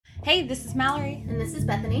Hey, this is Mallory. And this is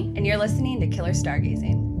Bethany. And you're listening to Killer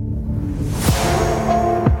Stargazing.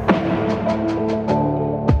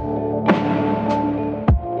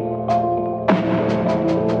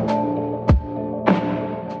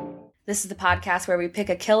 This is the podcast where we pick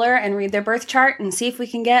a killer and read their birth chart and see if we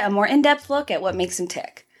can get a more in-depth look at what makes them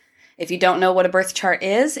tick. If you don't know what a birth chart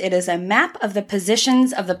is, it is a map of the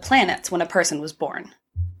positions of the planets when a person was born.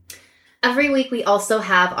 Every week we also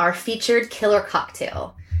have our featured killer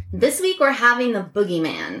cocktail. This week we're having the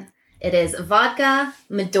Boogeyman. It is vodka,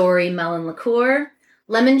 Midori melon liqueur,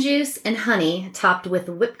 lemon juice, and honey topped with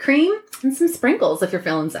whipped cream and some sprinkles if you're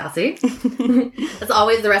feeling sassy. As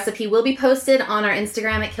always, the recipe will be posted on our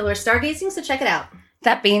Instagram at Killer Stargazing, so check it out.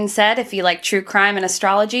 That being said, if you like true crime and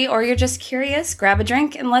astrology or you're just curious, grab a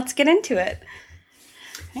drink and let's get into it.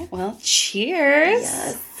 Okay, well, cheers.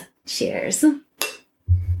 Yes. Cheers.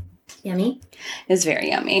 Yummy? It's very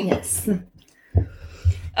yummy. Yes.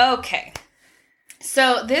 Okay.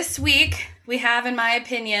 So this week we have, in my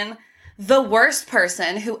opinion, the worst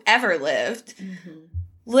person who ever lived. Mm-hmm.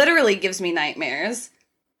 Literally gives me nightmares.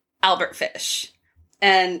 Albert Fish.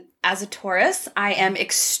 And as a Taurus, I am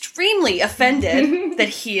extremely offended that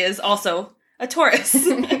he is also a Taurus.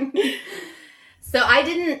 So I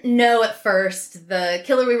didn't know at first the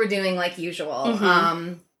killer we were doing like usual.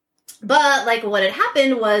 Mm-hmm. But like what had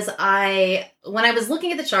happened was when I was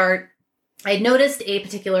looking at the chart, I had noticed a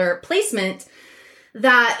particular placement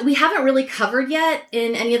that we haven't really covered yet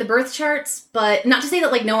in any of the birth charts, but not to say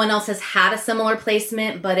that like no one else has had a similar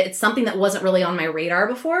placement, but it's something that wasn't really on my radar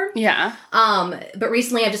before. Yeah. But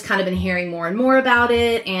recently I've just kind of been hearing more and more about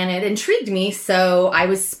it, and it intrigued me, so I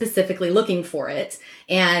was specifically looking for it.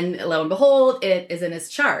 And lo and behold, it is in his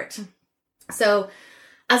chart. So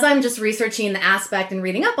as I'm just researching the aspect and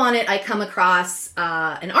reading up on it, I come across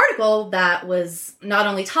an article that was not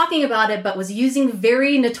only talking about it, but was using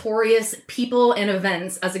very notorious people and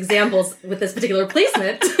events as examples with this particular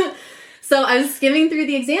placement. So I was skimming through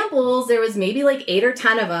the examples. There was maybe like 8 or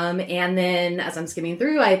 10 of them. And then as I'm skimming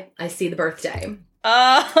through, I see the birthday.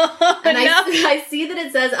 Oh, and no. I see that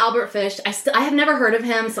it says Albert Fish. I have never heard of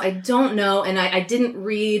him, so I don't know. And I didn't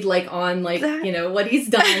read like on like, you know, what he's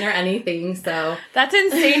done or anything. So that's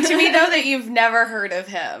insane to me though, that you've never heard of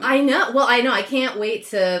him. I know. Well, I know. I can't wait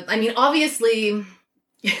to, I mean, obviously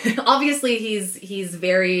he's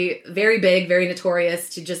very, very big, very notorious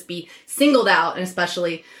to just be singled out, and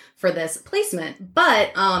especially for this placement.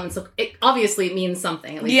 But, so it obviously means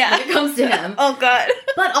something, at least when it comes to him. Oh, God.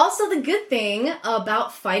 But also the good thing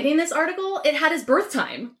about finding this article, it had his birth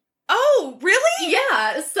time. Oh, really?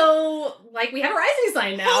 Yeah. So, like, we have a rising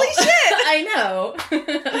sign now. Holy shit. I know.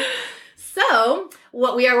 So,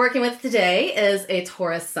 what we are working with today is a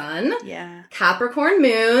Taurus sun, Capricorn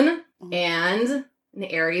moon, and an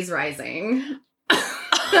Aries rising.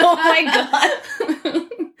 Oh, my God.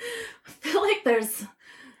 I feel like there's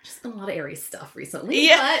just been a lot of Aries stuff recently.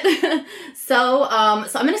 Yeah. But, so I'm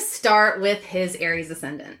going to start with his Aries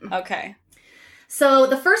ascendant. Okay. So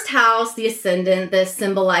the first house, the ascendant, this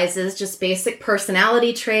symbolizes just basic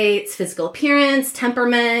personality traits, physical appearance,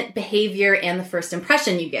 temperament, behavior, and the first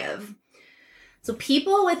impression you give. So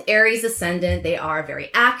people with Aries ascendant, they are very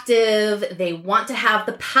active. They want to have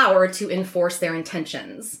the power to enforce their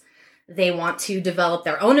intentions. They want to develop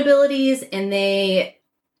their own abilities, and they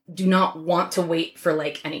do not want to wait for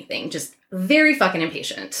like anything. Just very fucking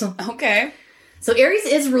impatient. Okay. So Aries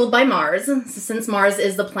is ruled by Mars. So since Mars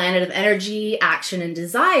is the planet of energy, action, and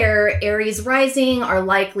desire, Aries rising are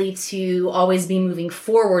likely to always be moving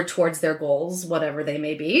forward towards their goals, whatever they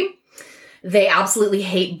may be. They absolutely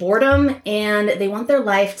hate boredom, and they want their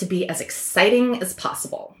life to be as exciting as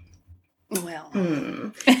possible. Well.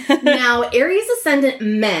 Now, Aries ascendant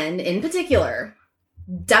men in particular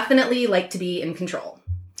definitely like to be in control.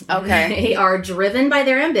 Okay. They are driven by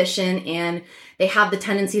their ambition, and they have the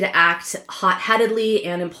tendency to act hot-headedly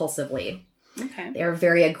and impulsively. Okay. They are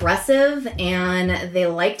very aggressive, and they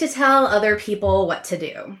like to tell other people what to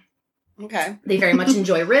do. Okay. They very much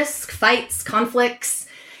enjoy risk, fights, conflicts,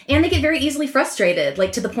 and they get very easily frustrated,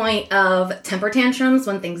 like to the point of temper tantrums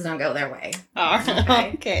when things don't go their way.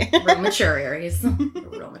 Oh, okay. Real mature, Aries.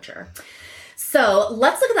 Real mature. So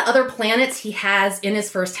let's look at the other planets he has in his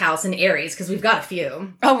first house in Aries, because we've got a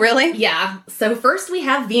few. Oh, really? Yeah. So first we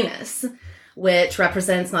have Venus, which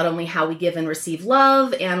represents not only how we give and receive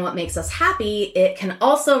love and what makes us happy, it can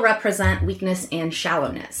also represent weakness and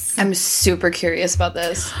shallowness. I'm super curious about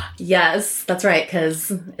this. Yes, that's right,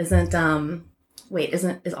 because isn't Wait, is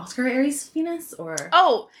Oscar Aries Venus or?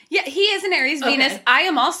 Oh, yeah, he is an Aries Venus. I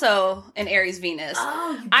am also an Aries Venus.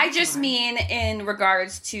 Oh, I just mean in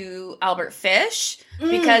regards to Albert Fish,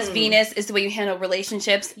 because Venus is the way you handle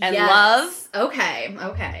relationships and love. Okay.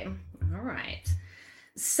 All right.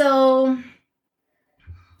 So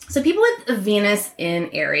people with Venus in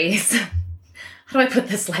Aries, how do I put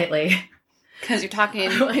this lightly? Because you're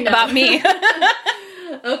talking about me.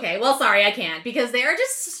 Okay, well, sorry, I can't, because they are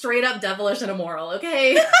just straight up devilish and immoral,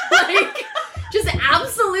 okay? Just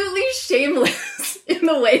absolutely shameless in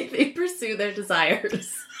the way they pursue their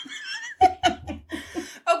desires.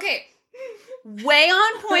 Okay, way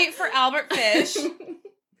on point for Albert Fish.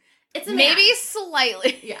 It's a man. Maybe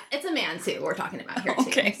slightly. Yeah, it's a man, too, we're talking about here, too.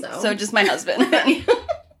 Okay, so just my husband.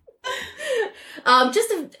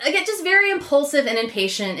 Just very impulsive and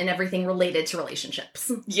impatient in everything related to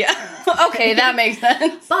relationships. Yeah. Okay, that makes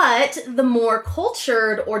sense. But the more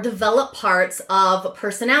cultured or developed parts of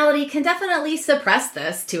personality can definitely suppress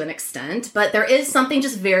this to an extent, but there is something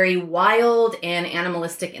just very wild and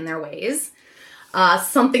animalistic in their ways.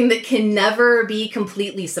 Something that can never be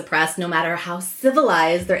completely suppressed, no matter how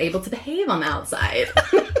civilized they're able to behave on the outside.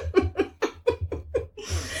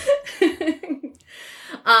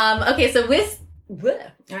 Okay, so with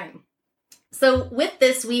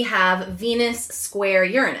this, we have Venus square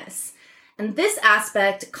Uranus. And this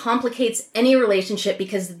aspect complicates any relationship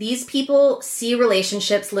because these people see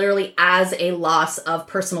relationships literally as a loss of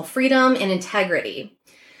personal freedom and integrity.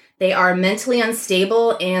 They are mentally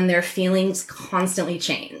unstable and their feelings constantly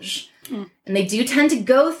change. And they do tend to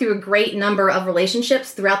go through a great number of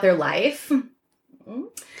relationships throughout their life.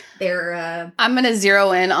 I'm going to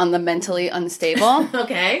zero in on the mentally unstable.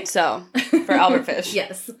 Okay. So, for Albert Fish.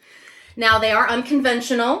 Yes. Now, they are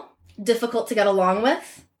unconventional, difficult to get along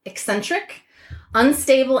with, eccentric,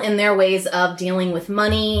 unstable in their ways of dealing with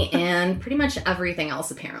money, and pretty much everything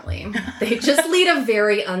else, apparently. They just lead a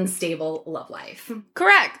very unstable love life.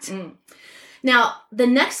 Correct. Now, the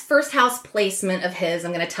next first house placement of his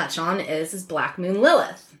I'm going to touch on is his Black Moon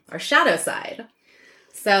Lilith, our shadow side.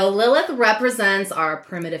 So Lilith represents our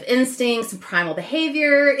primitive instincts and primal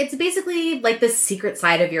behavior. It's basically like the secret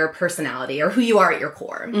side of your personality or who you are at your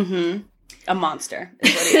core. Mm-hmm. A monster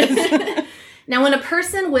is what he is. Now, when a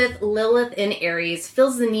person with Lilith in Aries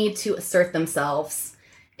feels the need to assert themselves,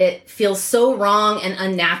 it feels so wrong and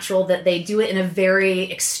unnatural that they do it in a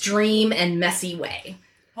very extreme and messy way.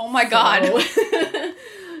 Oh my God.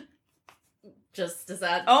 Just does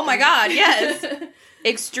that... Oh my God, yes.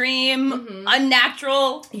 Extreme,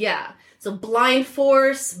 unnatural. Yeah. So blind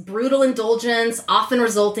force, brutal indulgence, often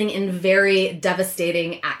resulting in very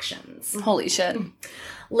devastating actions. Holy shit.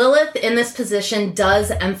 Lilith in this position does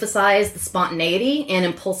emphasize the spontaneity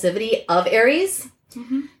and impulsivity of Aries.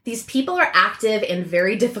 These people are active and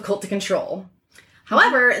very difficult to control.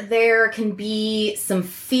 However, there can be some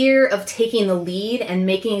fear of taking the lead and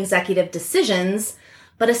making executive decisions,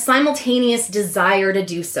 but a simultaneous desire to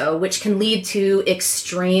do so, which can lead to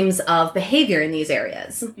extremes of behavior in these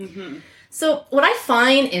areas. So what I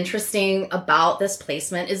find interesting about this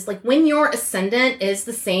placement is like when your ascendant is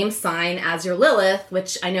the same sign as your Lilith,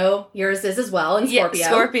 which I know yours is as well in Scorpio. Yeah,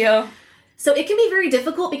 Scorpio. So it can be very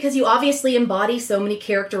difficult because you obviously embody so many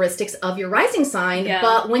characteristics of your rising sign,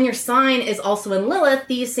 but when your sign is also in Lilith,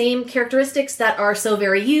 these same characteristics that are so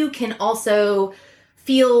very you can also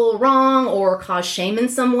feel wrong or cause shame in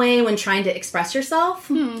some way when trying to express yourself.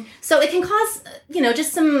 So it can cause,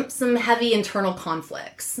 just some heavy internal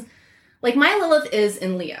conflicts. Like my Lilith is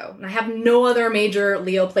in Leo, and I have no other major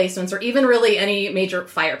Leo placements or even really any major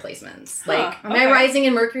fire placements. My rising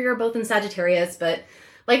and Mercury are both in Sagittarius, but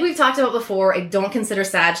like we've talked about before, I don't consider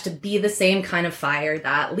Sag to be the same kind of fire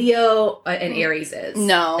that Leo and Aries is.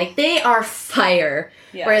 No. Like, they are fire.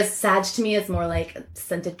 Yeah. Whereas Sag to me is more like a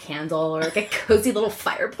scented candle or like a cozy little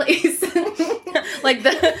fireplace. like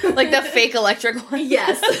the fake electric one.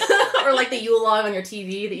 Yes. Or like the Yule log on your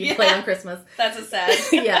TV that you play on Christmas. That's a Sag.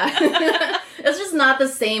 Yeah. It's just not the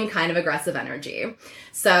same kind of aggressive energy.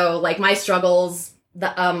 So, like, my struggles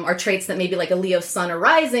are traits that maybe like a Leo sun or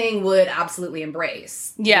rising would absolutely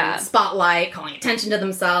embrace. Yeah. Spotlight, calling attention to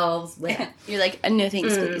themselves. Yeah. You're like, no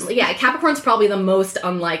thanks, please. Yeah, Capricorn's probably the most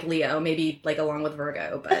unlike Leo, maybe like along with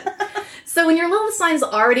Virgo. But so when your Lilith sign's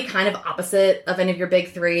already kind of opposite of any of your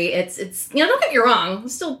big three, it's don't get me wrong,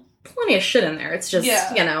 there's still plenty of shit in there. It's just,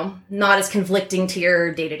 not as conflicting to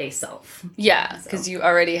your day-to-day self. Yeah, because you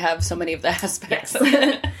already have so many of the aspects.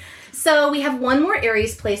 Yes. So we have one more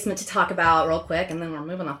Aries placement to talk about real quick, and then we're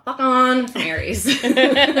moving the fuck on from Aries.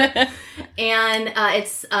 And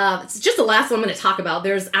it's just the last one I'm going to talk about.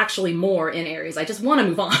 There's actually more in Aries. I just want to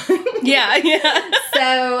move on.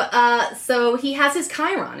 So he has his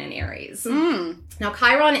Chiron in Aries. Now,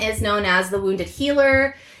 Chiron is known as the wounded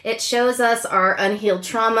healer. It shows us our unhealed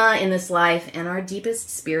trauma in this life and our deepest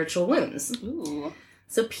spiritual wounds. Ooh.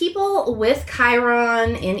 So people with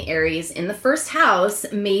Chiron in Aries in the first house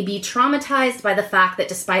may be traumatized by the fact that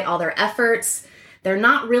despite all their efforts, they're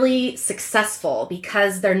not really successful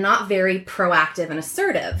because they're not very proactive and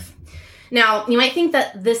assertive. Now, you might think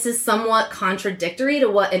that this is somewhat contradictory to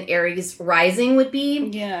what an Aries rising would be.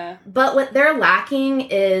 Yeah. But what they're lacking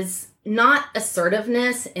is not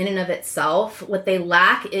assertiveness in and of itself. What they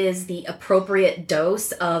lack is the appropriate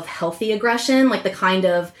dose of healthy aggression, like the kind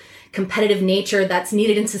of competitive nature that's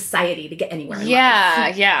needed in society to get anywhere in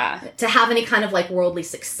life. To have any kind of like worldly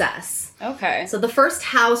success. Okay. So the first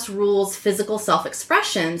house rules physical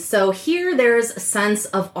self-expression. So here there's a sense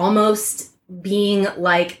of almost being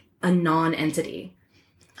like a non-entity.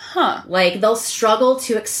 Huh. Like they'll struggle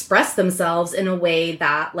to express themselves in a way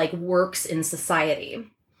that like works in society.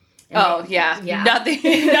 And Nothing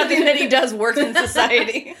that he does works in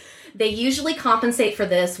society. They usually compensate for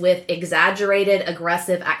this with exaggerated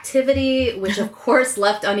aggressive activity, which of course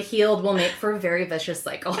left unhealed will make for a very vicious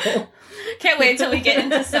cycle. Can't wait till we get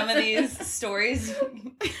into some of these stories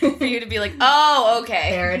for you to be like, oh,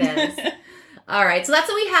 okay. There it is. All right, so that's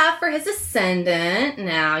what we have for his ascendant.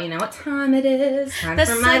 Now, you know what time it is. Time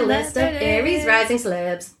for my list of Aries rising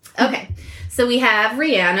celebs. Okay, so we have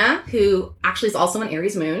Rihanna, who actually is also an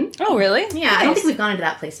Aries moon. Oh, really? Yeah, nice. I don't think we've gone into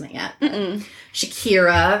that placement yet.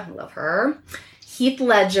 Shakira, love her. Heath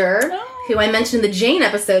Ledger, who I mentioned in the Jane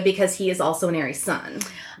episode because he is also an Aries sun.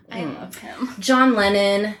 I love him. John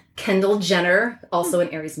Lennon, Kendall Jenner, also an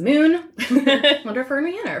Aries moon. Wonder if her and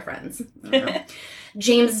Rihanna are friends. I don't know.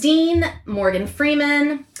 James Dean, Morgan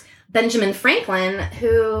Freeman, Benjamin Franklin,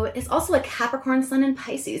 who is also a Capricorn sun and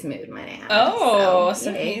Pisces mood, might I add. Oh,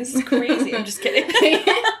 so he's crazy. I'm just kidding.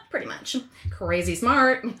 Pretty much. Crazy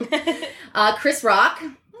smart. Chris Rock,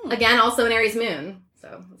 again, also an Aries moon.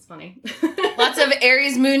 So, that's funny. Lots of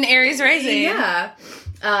Aries moon, Aries rising. Yeah.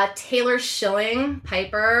 Taylor Schilling,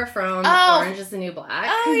 Piper from Orange is the New Black.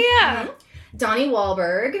 Oh, yeah. Donnie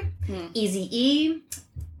Wahlberg, Eazy-E,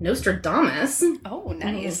 Nostradamus. Oh,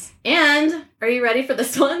 nice. And, are you ready for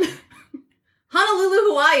this one? Honolulu,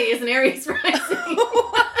 Hawaii is an Aries rising.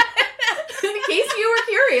 In case you were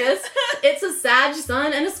curious, it's a Sag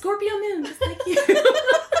sun and a Scorpio moon, just like you.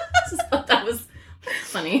 Just thought that was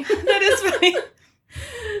funny. That is funny.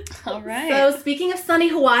 All right. So, speaking of sunny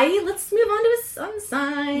Hawaii, let's move on to his sun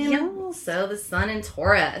sign. Yes. So, the sun in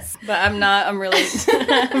Taurus. But I'm really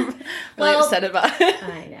upset about it.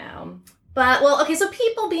 I know. But, well, okay, so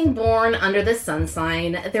people being born under the sun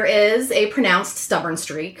sign, there is a pronounced stubborn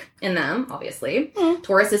streak in them, obviously.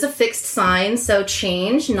 Taurus is a fixed sign, so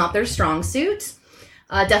change, not their strong suit.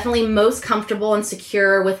 Definitely most comfortable and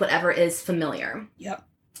secure with whatever is familiar. Yep.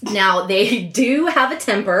 Now, they do have a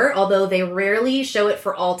temper, although they rarely show it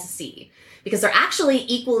for all to see, because they're actually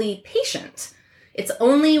equally patient. It's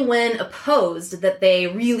only when opposed that they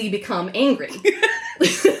really become angry.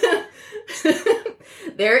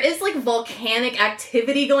 There is, like, volcanic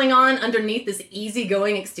activity going on underneath this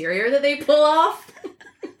easygoing exterior that they pull off.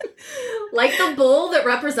 Like the bull that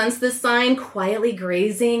represents this sign quietly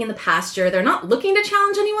grazing in the pasture. They're not looking to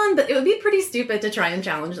challenge anyone, but it would be pretty stupid to try and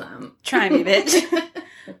challenge them. Try me, bitch.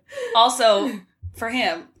 Also, for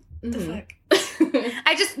him, the fuck?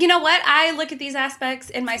 I just, you know what? I look at these aspects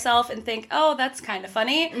in myself and think, oh, that's kind of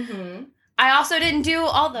funny. I also didn't do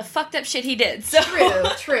all the fucked up shit he did. So.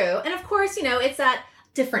 True. And of course, you know, it's at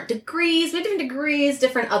different degrees. We have different degrees,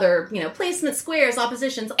 different other, you know, placements, squares,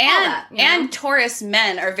 oppositions, all that. You know? And Taurus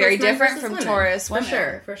men are very different from women. Taurus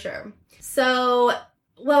women. For sure. So,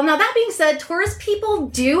 well, now that being said, Taurus people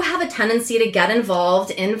do have a tendency to get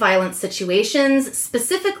involved in violent situations,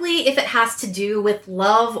 specifically if it has to do with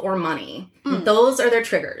love or money. Those are their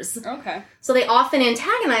triggers. Okay. So they often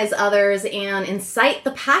antagonize others and incite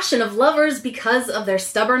the passion of lovers because of their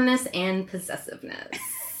stubbornness and possessiveness.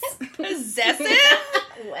 Possessive?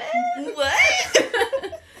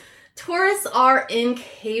 What? Taurus are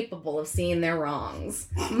incapable of seeing their wrongs.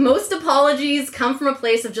 Most apologies come from a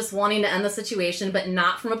place of just wanting to end the situation, but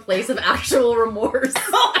not from a place of actual remorse.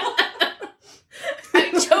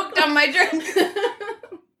 I choked on my drink.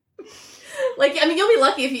 Like, I mean, you'll be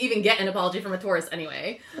lucky if you even get an apology from a Taurus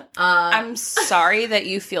anyway. I'm sorry that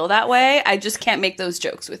you feel that way. I just can't make those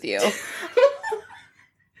jokes with you.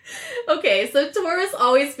 Okay, so Taurus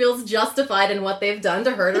always feels justified in what they've done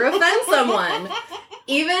to hurt or offend someone.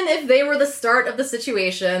 Even if they were the start of the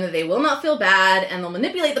situation, they will not feel bad, and they'll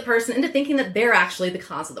manipulate the person into thinking that they're actually the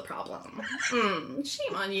cause of the problem.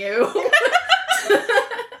 Shame on you.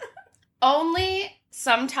 Only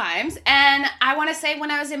sometimes, and I want to say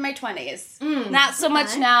when I was in my 20s. Not so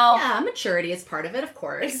much now. Yeah, maturity is part of it, of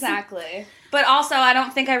course. Exactly. But also, I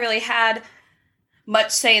don't think I really had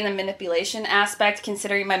much say in the manipulation aspect,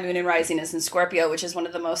 considering my moon and rising is in Scorpio, which is one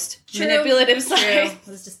of the most manipulative signs. It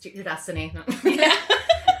was just your destiny. Yeah.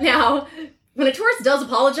 Now, when a Taurus does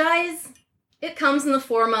apologize, it comes in the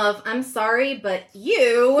form of, I'm sorry, but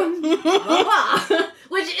you, blah, blah,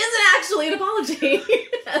 which isn't actually an apology.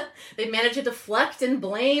 They manage to deflect and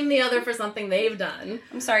blame the other for something they've done.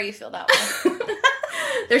 I'm sorry you feel that way.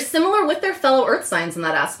 They're similar with their fellow earth signs in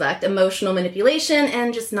that aspect, emotional manipulation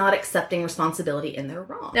and just not accepting responsibility in their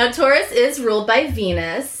wrong. Now, Taurus is ruled by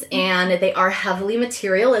Venus, and they are heavily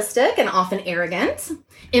materialistic and often arrogant.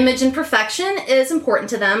 Image and perfection is important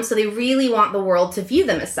to them, so they really want the world to view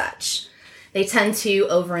them as such. They tend to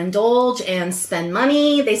overindulge and spend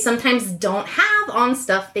money they sometimes don't have on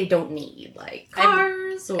stuff they don't need, like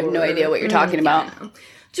cars. I have no idea what you're talking about.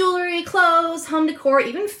 Jewelry, clothes, home decor,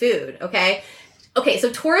 even food, okay? Okay,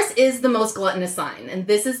 so Taurus is the most gluttonous sign, and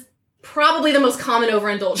this is probably the most common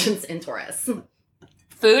overindulgence in Taurus.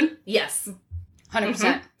 Food? Yes.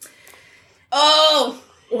 100%. Oh!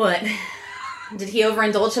 What? Did he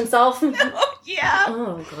overindulge himself? Oh, yeah.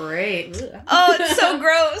 Oh, great. Oh, it's so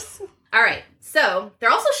gross. All right, so they're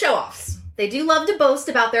also show-offs. They do love to boast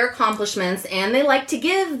about their accomplishments, and they like to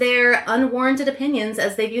give their unwarranted opinions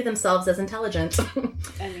as they view themselves as intelligent,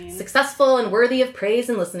 successful, and worthy of praise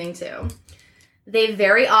and listening to. They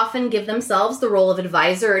very often give themselves the role of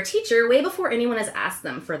advisor or teacher way before anyone has asked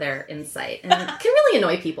them for their insight, and can really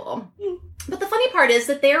annoy people. But the funny part is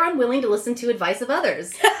that they are unwilling to listen to advice of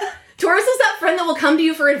others. Taurus is that friend that will come to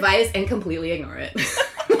you for advice and completely ignore it.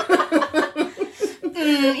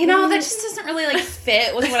 You know, that just doesn't really, like,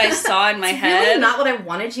 fit with what I saw in my head. Really not what I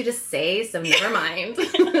wanted you to say, so never mind.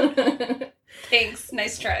 Thanks.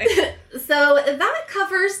 Nice try. So that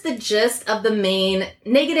covers the gist of the main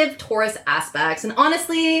negative Taurus aspects. And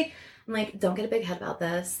honestly, I'm like, don't get a big head about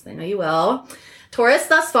this. I know you will. Taurus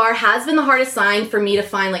thus far has been the hardest sign for me to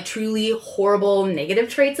find, like, truly horrible negative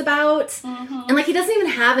traits about. Mm-hmm. And, like, he doesn't even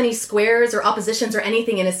have any squares or oppositions or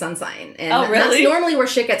anything in his sun sign. And oh, really? That's normally where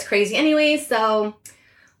shit gets crazy anyway, so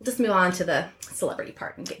we'll just move on to the celebrity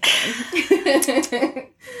part and get going.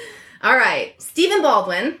 All right. Stephen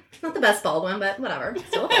Baldwin. Not the best Baldwin, but whatever.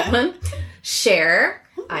 Still a Baldwin. Cher,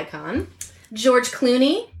 icon. George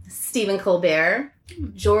Clooney. Stephen Colbert.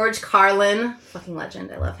 George Carlin, fucking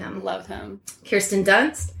legend. I love him. Love him. Kirsten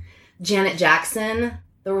Dunst, Janet Jackson,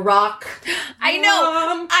 The Rock. I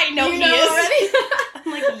know he is.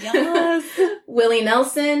 I'm like, yes. Willie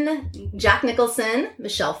Nelson, Jack Nicholson,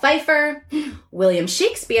 Michelle Pfeiffer, William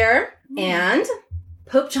Shakespeare, and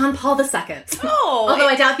Pope John Paul II. Oh. Although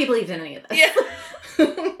I doubt he believed in any of this. Yeah.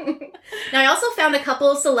 Now, I also found a couple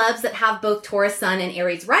of celebs that have both Taurus Sun and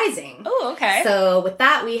Aries Rising. Oh, okay. So with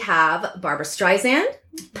that, we have Barbara Streisand,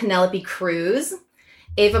 Penelope Cruz,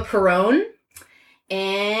 Eva Perón,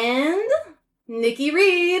 and Nikki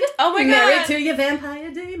Reed. Oh my God. Married to your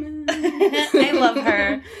vampire demon. I love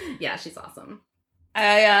her. Yeah, she's awesome.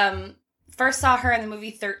 I first saw her in the movie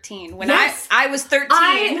 13 when yes. I was 13.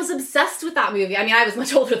 I was obsessed with that movie. I mean, I was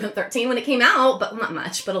much older than 13 when it came out, but not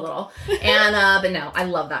much, but a little. And but no, I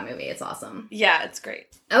love that movie. It's awesome. Yeah, it's great.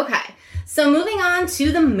 Okay, so moving on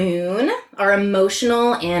to the moon, our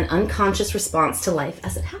emotional and unconscious response to life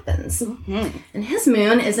as it happens. Mm-hmm. And his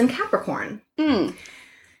moon is in Capricorn.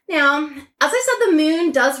 Now, as I said, the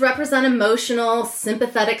moon does represent emotional,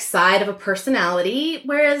 sympathetic side of a personality,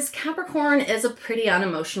 whereas Capricorn is a pretty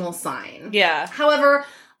unemotional sign. Yeah. However,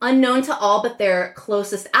 unknown to all but their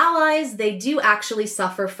closest allies, they do actually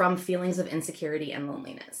suffer from feelings of insecurity and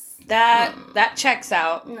loneliness. That checks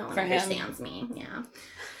out no one for him. Understands me, yeah.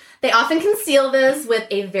 They often conceal this with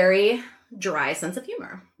a very dry sense of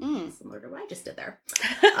humor. Similar to what I just did there.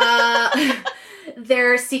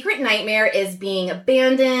 Their secret nightmare is being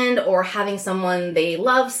abandoned or having someone they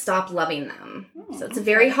love stop loving them. So it's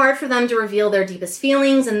very hard for them to reveal their deepest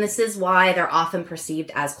feelings, and this is why they're often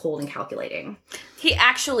perceived as cold and calculating. He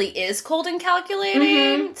actually is cold and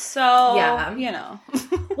calculating, so, yeah. You know.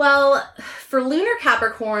 Well, for lunar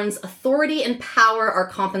Capricorns, authority and power are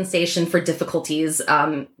compensation for difficulties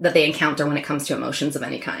that they encounter when it comes to emotions of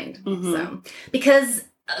any kind. Mm-hmm. So, because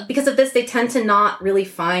of this, they tend to not really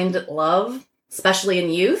find love, especially in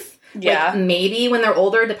youth. Yeah. Like, maybe when they're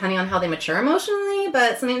older, depending on how they mature emotionally,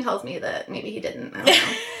 but something tells me that maybe he didn't. I don't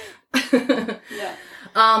know.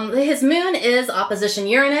 His moon is opposition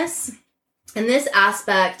Uranus. And this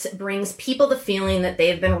aspect brings people the feeling that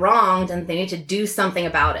they've been wronged and they need to do something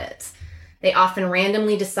about it. They often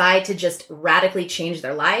randomly decide to just radically change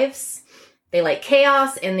their lives. They like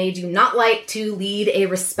chaos, and they do not like to lead a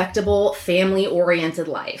respectable, family-oriented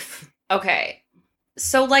life. Okay.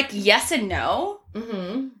 So, like, yes and no?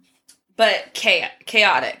 Mm-hmm. But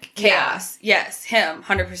chaotic. Chaos. Yeah. Yes, him,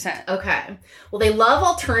 100%. Okay. Well, they love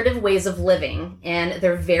alternative ways of living, and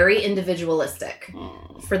they're very individualistic.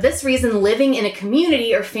 For this reason, living in a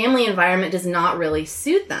community or family environment does not really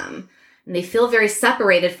suit them. And they feel very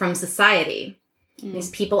separated from society.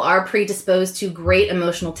 These people are predisposed to great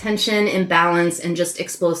emotional tension, imbalance, and just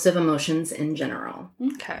explosive emotions in general.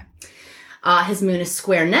 Okay. His moon is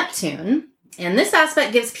square Neptune. And this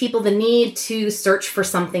aspect gives people the need to search for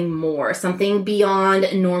something more, something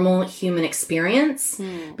beyond normal human experience,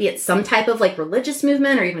 be it some type of like religious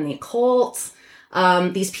movement or even the occult.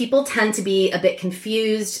 These people tend to be a bit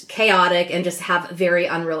confused, chaotic, and just have very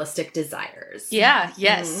unrealistic desires. Yeah,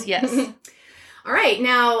 yes, yes. All right,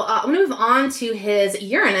 now I'm going to move on to his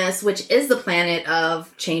Uranus, which is the planet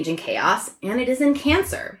of change and chaos, and it is in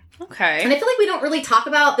Cancer. Okay. And I feel like we don't really talk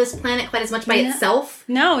about this planet quite as much by itself.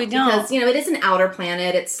 No, we don't. Because, it is an outer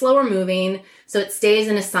planet. It's slower moving, so it stays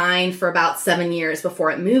in a sign for about 7 years before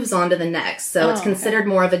it moves on to the next. So it's considered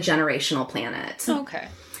more of a generational planet. Okay.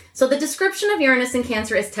 So the description of Uranus in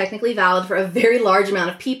Cancer is technically valid for a very large amount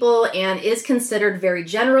of people and is considered very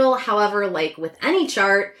general. However, like with any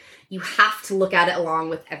chart, you have to look at it along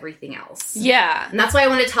with everything else. Yeah. And that's why I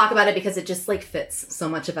wanted to talk about it, because it just like fits so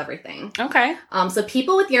much of everything. Okay. So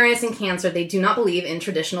people with Uranus in Cancer, they do not believe in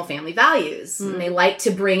traditional family values. And they like to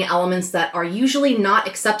bring elements that are usually not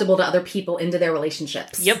acceptable to other people into their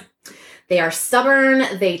relationships. Yep. They are stubborn.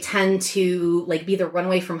 They tend to like be the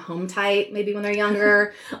runaway from home type, maybe when they're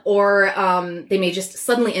younger, or they may just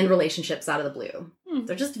suddenly end relationships out of the blue.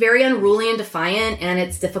 They're just very unruly and defiant, and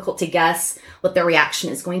it's difficult to guess what their reaction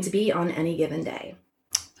is going to be on any given day.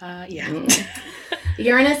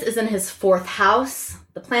 Uranus is in his 4th house,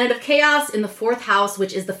 the planet of chaos in the 4th house,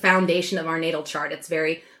 which is the foundation of our natal chart. It's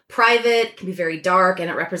very private, can be very dark, and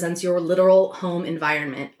it represents your literal home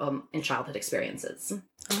environment and childhood experiences.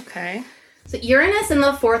 Okay. So Uranus in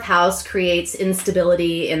the 4th house creates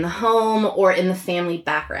instability in the home or in the family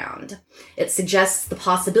background. It suggests the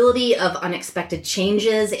possibility of unexpected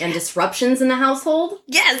changes and disruptions in the household.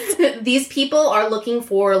 Yes! These people are looking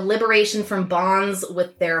for liberation from bonds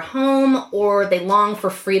with their home, or they long for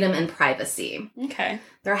freedom and privacy. Okay.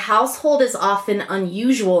 Their household is often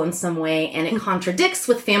unusual in some way, and it contradicts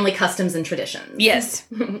with family customs and traditions. Yes.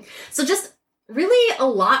 So just really a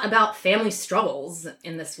lot about family struggles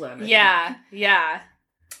in this one. Yeah, yeah.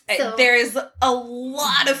 So, there is a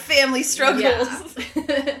lot of family struggles.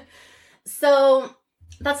 Yeah. So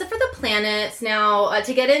that's it for the planets. Now,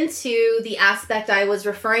 to get into the aspect I was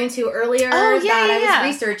referring to earlier I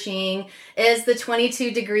was researching is the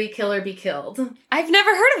 22-degree kill or be killed. I've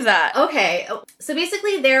never heard of that. Okay. So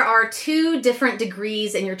basically there are 2 different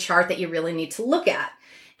degrees in your chart that you really need to look at.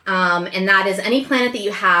 And that is any planet that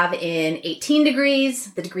you have in 18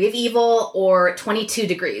 degrees, the degree of evil, or 22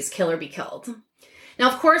 degrees, kill or be killed. Now,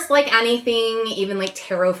 of course, like anything, even like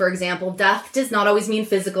tarot, for example, death does not always mean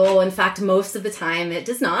physical. In fact, most of the time it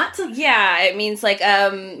does not. Yeah, it means like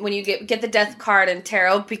when you get the death card in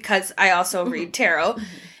tarot, because I also read tarot,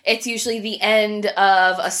 it's usually the end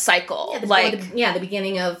of a cycle. The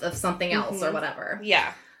beginning of something else or whatever.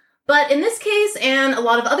 Yeah. But in this case, and a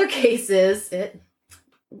lot of other cases, it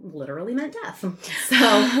literally meant death.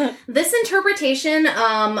 So this interpretation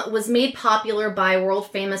was made popular by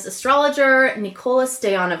world-famous astrologer Nicholas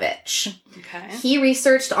Stoyanovich. Okay. He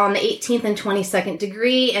researched on the 18th and 22nd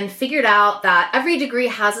degree and figured out that every degree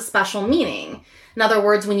has a special meaning. In other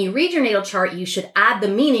words, when you read your natal chart, you should add the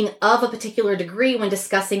meaning of a particular degree when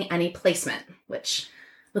discussing any placement, which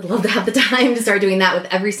would love to have the time to start doing that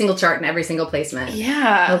with every single chart and every single placement.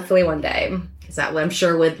 Yeah. Hopefully one day, because that I'm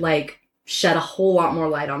sure would shed a whole lot more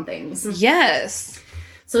light on things. Yes.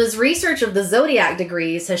 So his research of the zodiac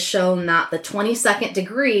degrees has shown that the 22nd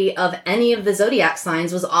degree of any of the zodiac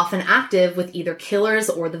signs was often active with either killers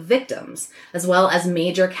or the victims, as well as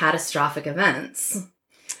major catastrophic events.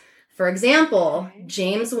 For example,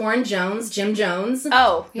 James Warren Jones, Jim Jones,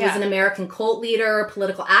 was an American cult leader,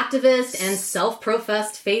 political activist, and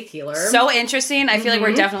self-professed faith healer. So interesting. I feel like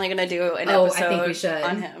we're definitely going to do an episode I think we should.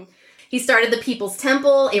 On him. He started the People's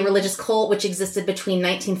Temple, a religious cult which existed between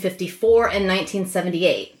 1954 and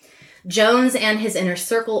 1978. Jones and his inner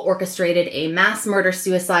circle orchestrated a mass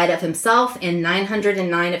murder-suicide of himself and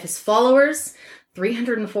 909 of his followers.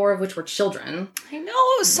 304 of which were children. I know,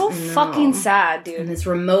 it was so fucking sad, dude. In this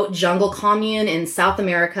remote jungle commune in South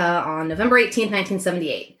America on November 18th,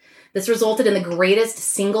 1978. This resulted in the greatest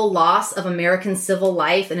single loss of American civil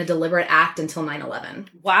life in a deliberate act until 9/11.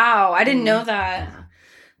 Wow, I didn't know that. Yeah.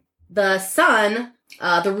 The sun,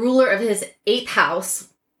 the ruler of his 8th house,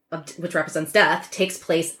 which represents death, takes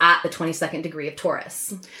place at the 22nd degree of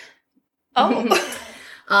Taurus. Oh.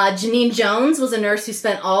 Janine Jones was a nurse who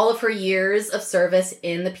spent all of her years of service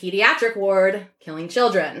in the pediatric ward, killing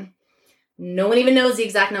children. No one even knows the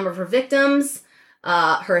exact number of her victims.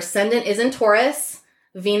 Her ascendant is in Taurus.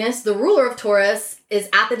 Venus, the ruler of Taurus, is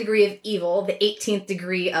at the degree of evil, the 18th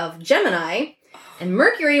degree of Gemini. And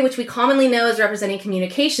Mercury, which we commonly know as representing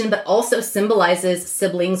communication, but also symbolizes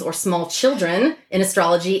siblings or small children in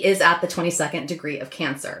astrology, is at the 22nd degree of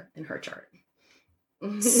Cancer in her chart.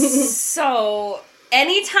 So,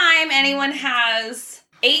 anytime anyone has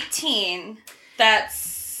 18,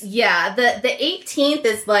 that's... Yeah, the 18th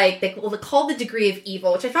is like, they call the degree of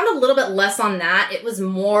evil, which I found a little bit less on that. It was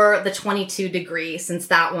more the 22 degree, since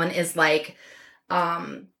that one is like...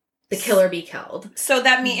 the killer be killed. So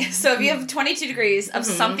that means, so if you have 22 degrees of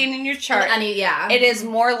something in your chart, it is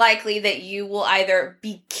more likely that you will either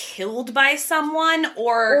be killed by someone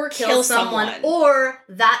or kill someone. Or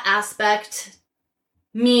that aspect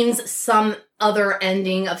means some other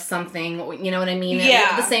ending of something, you know what I mean?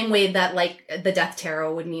 Yeah. The same way that, like, the death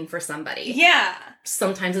tarot would mean for somebody. Yeah.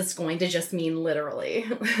 Sometimes it's going to just mean literally.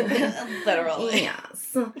 Literally.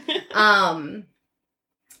 Yes.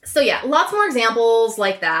 So yeah, lots more examples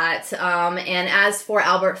like that. And as for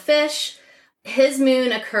Albert Fish, his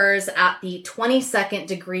moon occurs at the 22nd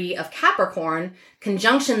degree of Capricorn,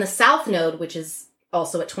 conjunction the South Node, which is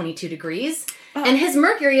also at 22 degrees. Oh. And his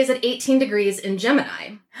Mercury is at 18 degrees in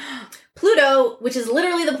Gemini. Pluto, which is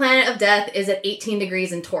literally the planet of death, is at 18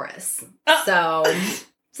 degrees in Taurus. So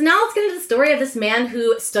now let's get into the story of this man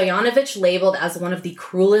who Stoyanovich labeled as one of the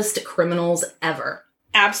cruelest criminals ever.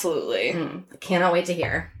 Absolutely. Cannot wait to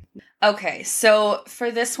hear. Okay, so for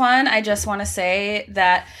this one, I just want to say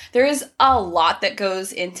that there is a lot that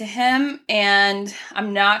goes into him, and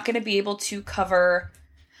I'm not going to be able to cover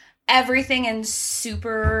everything in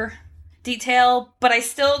super detail, but I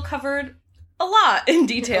still covered a lot in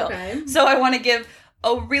detail. Okay. So I want to give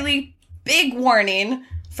a really big warning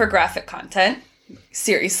for graphic content.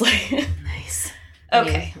 Seriously. Nice.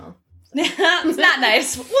 Okay. It's not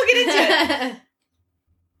nice. We'll get into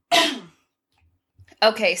it.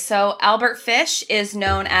 Okay, so Albert Fish is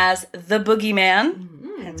known as the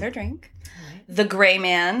Boogeyman, hence our drink, the Gray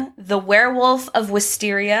Man, the Werewolf of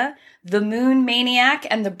Wisteria, the Moon Maniac,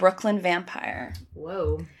 and the Brooklyn Vampire.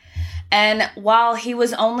 Whoa. And while he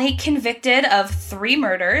was only convicted of 3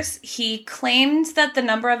 murders, he claimed that the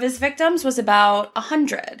number of his victims was about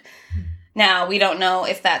 100. Now, we don't know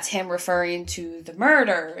if that's him referring to the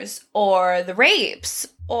murders or the rapes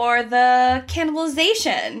or the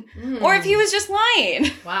cannibalization or if he was just lying.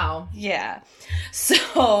 Wow. Yeah.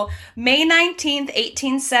 So, May 19th,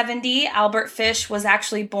 1870, Albert Fish was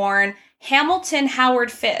actually born Hamilton Howard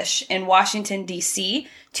Fish in Washington, D.C.,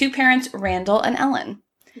 to parents Randall and Ellen.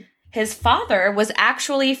 His father was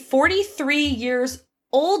actually 43 years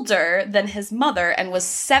older than his mother and was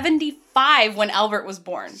 75 when Albert was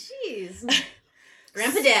born. Jeez.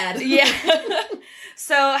 Grandpa Dad. Yeah.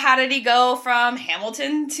 So how did he go from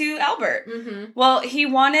Hamilton to Albert? Well, he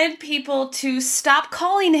wanted people to stop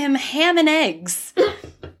calling him Ham and Eggs,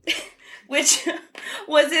 which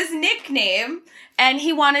was his nickname, and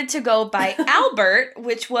he wanted to go by Albert,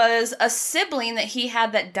 which was a sibling that he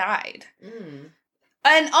had that died.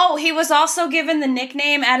 And, he was also given the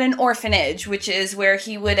nickname at an orphanage, which is where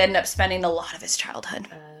he would end up spending a lot of his childhood.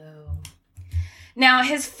 Oh. Now,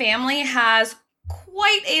 his family has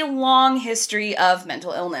quite a long history of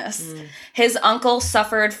mental illness. His uncle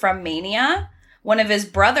suffered from mania. One of his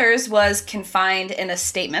brothers was confined in a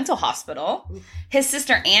state mental hospital. His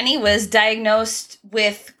sister Annie was diagnosed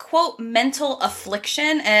with, quote, mental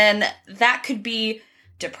affliction, and that could be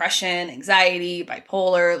depression, anxiety,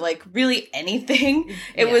 bipolar, like really anything.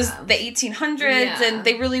 It was the 1800s and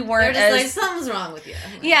they really weren't as like, something's wrong with you.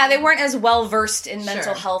 Yeah, they weren't as well versed in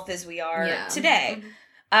mental health as we are today.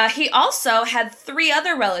 He also had 3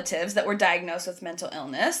 other relatives that were diagnosed with mental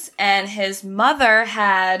illness, and his mother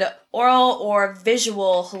had oral or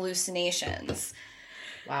visual hallucinations.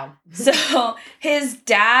 Wow. So his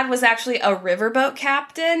dad was actually a riverboat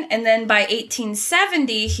captain, and then by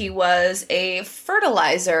 1870, he was a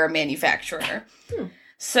fertilizer manufacturer.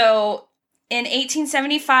 So in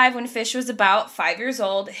 1875, when Fish was about 5 years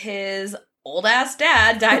old, his old-ass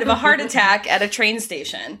dad died of a heart attack at a train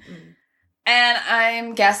station. And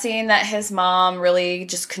I'm guessing that his mom really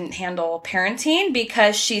just couldn't handle parenting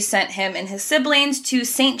because she sent him and his siblings to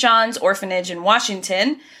St. John's Orphanage in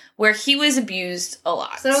Washington, where he was abused a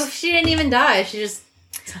lot. So she didn't even die. She just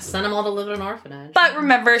sent him all to live in an orphanage. But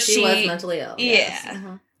remember, she was mentally ill. Yeah. Yes.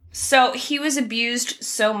 Mm-hmm. So he was abused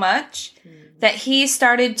so much that he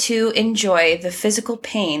started to enjoy the physical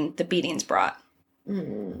pain the beatings brought.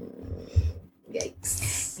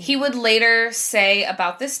 Yikes. He would later say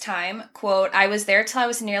about this time, quote, "I was there till I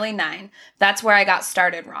was nearly 9. That's where I got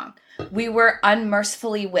started wrong. We were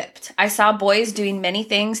unmercifully whipped. I saw boys doing many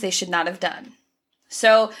things they should not have done."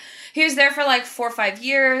 So he was there for like 4 or 5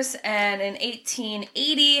 years, and in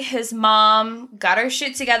 1880, his mom got her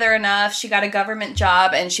shit together enough. She got a government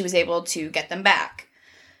job, and she was able to get them back.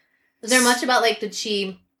 Was there much about, like, did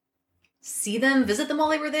she see them, visit them while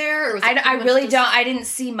they were there? Or was I really don't. I didn't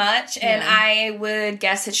see much, and I would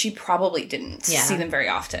guess that she probably didn't see them very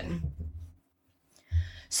often.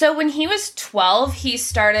 So when he was 12, he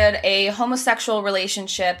started a homosexual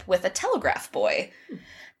relationship with a telegraph boy.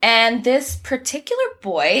 And this particular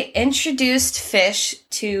boy introduced Fish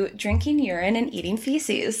to drinking urine and eating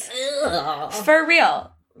feces. Ugh. For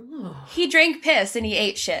real. Ugh. He drank piss and he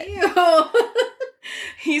ate shit. Ew.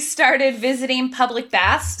 He started visiting public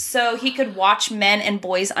baths so he could watch men and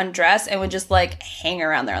boys undress and would just, like, hang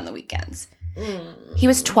around there on the weekends. He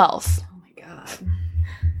was 12. Oh, my God.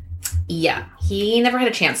 Yeah. He never had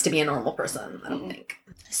a chance to be a normal person, I don't think.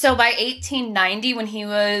 So by 1890, when he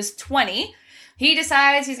was 20, he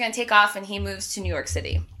decides he's going to take off and he moves to New York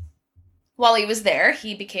City. While he was there,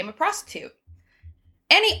 he became a prostitute.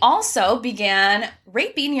 And he also began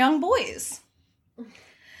raping young boys.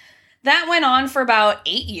 That went on for about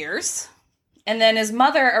 8 years. And then his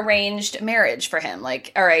mother arranged marriage for him.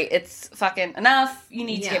 Like, all right, it's fucking enough. You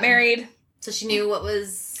need to get married. So she knew what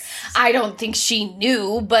was... I don't think she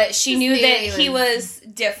knew, but she knew that he was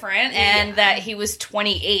different and that he was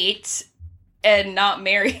 28 and not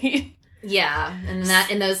married. Yeah, and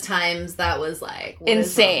that in those times, that was like...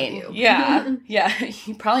 insane. Yeah.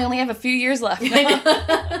 You probably only have a few years left.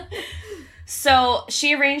 So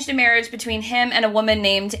she arranged a marriage between him and a woman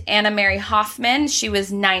named Anna Mary Hoffman. She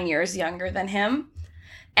was 9 years younger than him.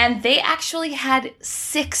 And they actually had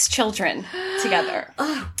 6 children together.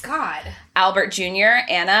 Oh, God. Albert Jr.,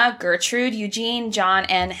 Anna, Gertrude, Eugene, John,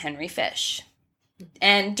 and Henry Fish.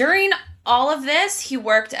 And during all of this, he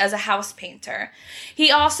worked as a house painter.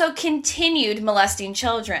 He also continued molesting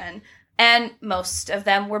children. And most of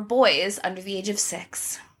them were boys under the age of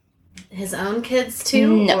 6. His own kids,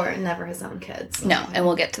 too? No. Or never his own kids? No, and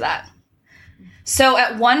we'll get to that. So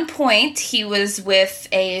at one point, he was with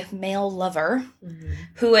a male lover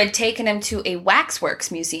who had taken him to a waxworks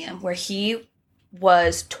museum where he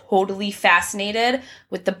was totally fascinated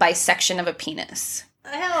with the bisection of a penis.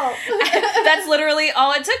 Help. That's literally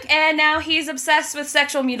all it took, and now he's obsessed with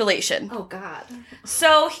sexual mutilation. Oh, God.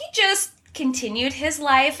 So he just continued his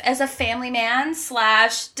life as a family man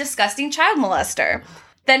 / disgusting child molester.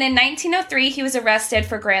 Then in 1903, he was arrested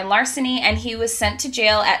for grand larceny, and he was sent to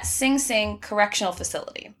jail at Sing Sing Correctional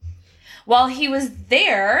Facility. While he was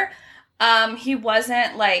there, he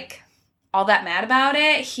wasn't, like, all that mad about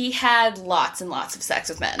it. He had lots and lots of sex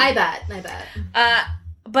with men. I bet.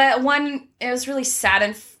 But it was really sad,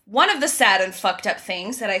 and one of the sad and fucked up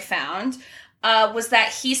things that I found was that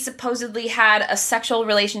he supposedly had a sexual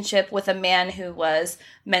relationship with a man who was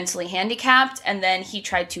mentally handicapped, and then he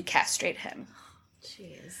tried to castrate him.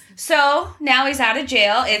 Jeez. So now he's out of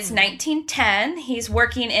jail. It's 1910. He's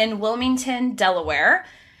working in Wilmington, Delaware,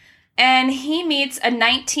 and he meets a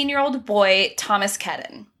 19-year-old boy, Thomas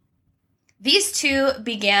Kedden. These two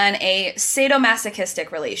began a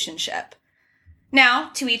sadomasochistic relationship.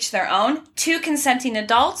 Now, to each their own, 2 consenting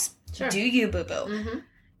adults, do you, boo-boo. Mm-hmm.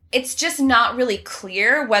 It's just not really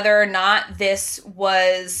clear whether or not this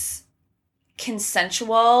was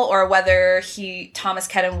consensual or whether Thomas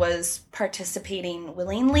Kedden was participating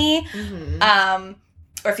willingly, or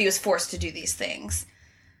if he was forced to do these things.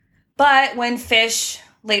 But when Fish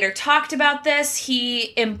later talked about this,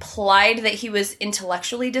 he implied that he was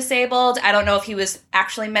intellectually disabled. I don't know if he was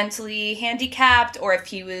actually mentally handicapped or if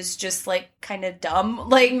he was just, like, kind of dumb.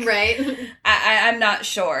 Like, right. I'm not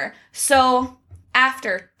sure. So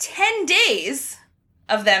after 10 days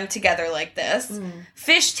of them together like this,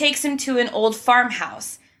 Fish takes him to an old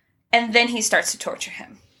farmhouse, and then he starts to torture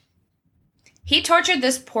him. He tortured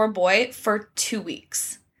this poor boy for 2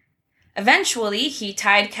 weeks. Eventually, he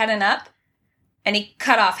tied Kedden up, and he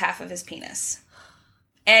cut off half of his penis.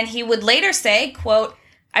 And he would later say, quote,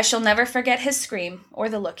 "I shall never forget his scream or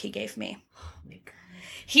the look he gave me." Oh my God.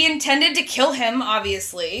 He intended to kill him,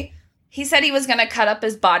 obviously, He said he was going to cut up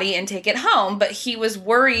his body and take it home, but he was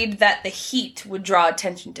worried that the heat would draw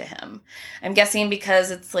attention to him. I'm guessing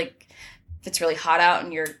because it's like, if it's really hot out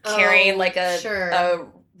and you're carrying like a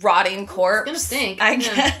rotting corpse. It's gonna stink. I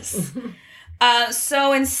guess.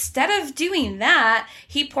 So instead of doing that,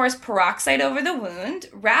 he pours peroxide over the wound,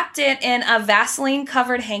 wrapped it in a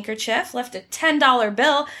Vaseline-covered handkerchief, left a $10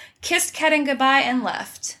 bill, kissed Kedden goodbye, and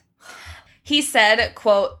left. He said,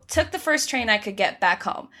 quote, took the first train I could get back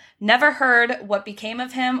home. Never heard what became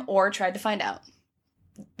of him or tried to find out.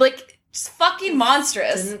 Like, just fucking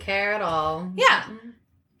monstrous. Didn't care at all. Yeah.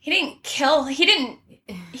 He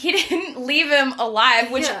didn't leave him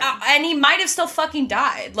alive, which, and he might have still fucking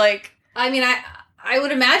died. Like, I mean, I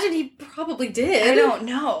would imagine he probably did. I don't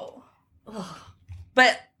know. Ugh.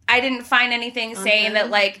 But I didn't find anything saying that,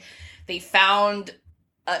 like, they found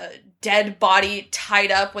a dead body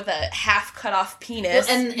tied up with a half cut off penis.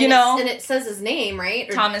 Well, and it says his name, right?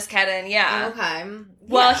 Or... Thomas Kedden, yeah. Okay.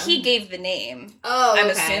 Well, he gave the name. Oh, okay. I'm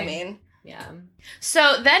assuming. Yeah.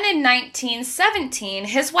 So then in 1917,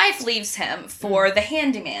 his wife leaves him for the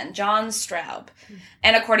handyman, John Straub.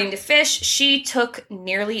 And according to Fish, she took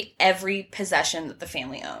nearly every possession that the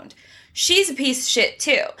family owned. She's a piece of shit,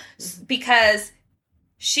 too, because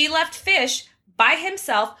she left Fish by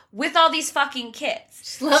himself with all these fucking kids.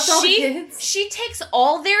 She left all the kids? She takes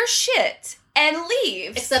all their shit and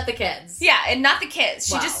leaves. Except the kids. Yeah, and not the kids.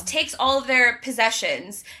 She just takes all of their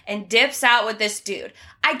possessions and dips out with this dude.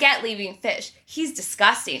 I get leaving Fish. He's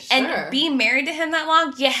disgusting. Sure. And being married to him that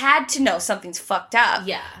long, you had to know something's fucked up.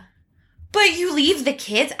 Yeah. But you leave the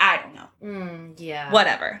kids? I don't know. Yeah.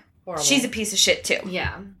 Whatever. Horrible. She's a piece of shit, too.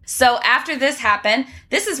 Yeah. So after this happened,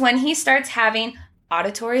 this is when he starts having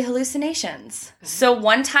auditory hallucinations. Okay. So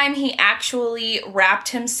one time he actually wrapped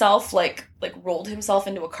himself, like rolled himself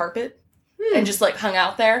into a carpet. And just, like, hung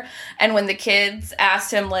out there. And when the kids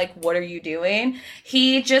asked him, like, what are you doing?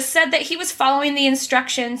 He just said that he was following the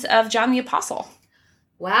instructions of John the Apostle.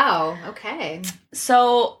 Wow. Okay.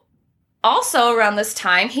 So, also around this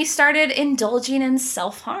time, he started indulging in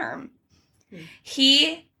self-harm.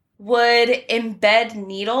 He would embed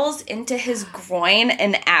needles into his groin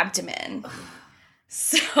and abdomen.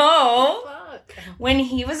 So, when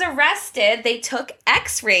he was arrested, they took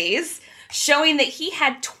x-rays showing that he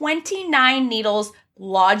had 29 needles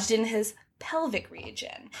lodged in his pelvic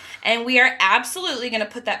region. And we are absolutely going to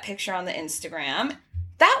put that picture on the Instagram.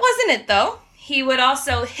 That wasn't it, though. He would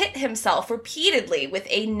also hit himself repeatedly with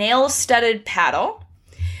a nail-studded paddle.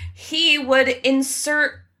 He would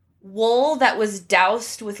insert wool that was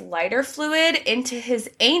doused with lighter fluid into his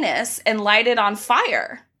anus and light it on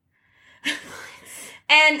fire.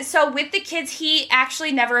 And so with the kids, he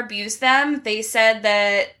actually never abused them. They said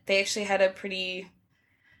that they actually had a pretty,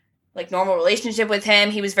 like, normal relationship with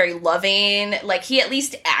him. He was very loving. Like, he at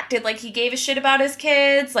least acted like he gave a shit about his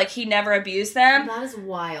kids. Like, he never abused them. That is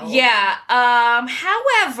wild. Yeah.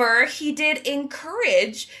 However, he did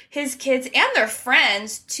encourage his kids and their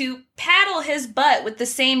friends to paddle his butt with the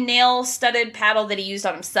same nail-studded paddle that he used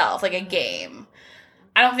on himself, like a game.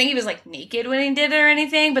 I don't think he was, like, naked when he did it or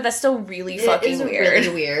anything, but that's still really fucking weird. It is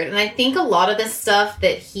really weird. And I think a lot of this stuff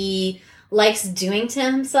that he likes doing to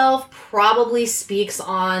himself probably speaks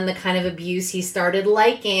on the kind of abuse he started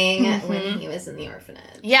liking when he was in the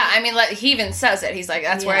orphanage. Yeah, I mean, he even says it. He's like,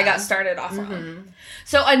 that's where I got started off on.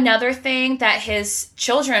 So another thing that his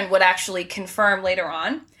children would actually confirm later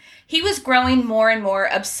on, he was growing more and more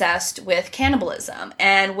obsessed with cannibalism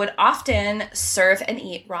and would often serve and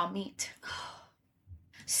eat raw meat.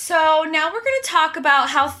 So now we're going to talk about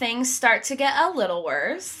how things start to get a little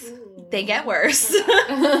worse. Ooh. They get worse.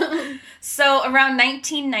 So around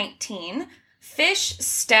 1919, Fish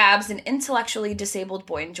stabs an intellectually disabled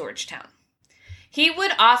boy in Georgetown. He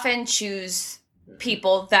would often choose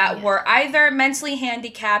people that were either mentally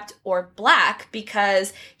handicapped or black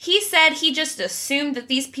because he said he just assumed that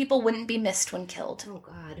these people wouldn't be missed when killed. Oh,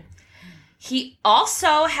 God. He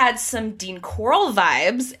also had some Dean Corll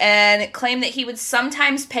vibes and claimed that he would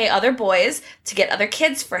sometimes pay other boys to get other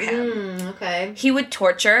kids for him. Okay. He would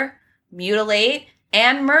torture, mutilate,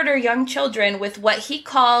 and murder young children with what he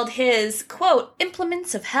called his, quote,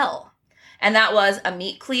 implements of hell. And that was a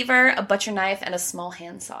meat cleaver, a butcher knife, and a small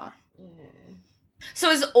handsaw. So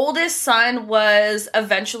his oldest son was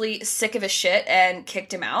eventually sick of his shit and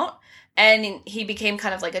kicked him out. And he became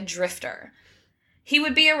kind of like a drifter. He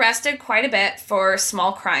would be arrested quite a bit for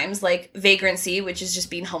small crimes like vagrancy, which is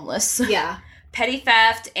just being homeless. Yeah. Petty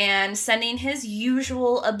theft, and sending his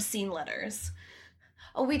usual obscene letters.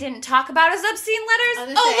 Oh, we didn't talk about his obscene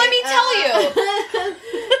letters? Let me tell you.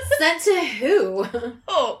 Sent to who?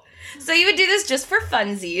 Oh, so he would do this just for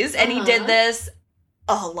funsies, and he did this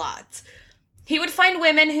a lot. He would find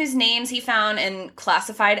women whose names he found in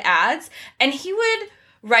classified ads, and he would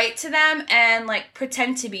write to them and, like,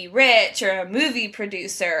 pretend to be rich or a movie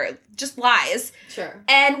producer, just lies. Sure.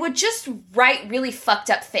 And would just write really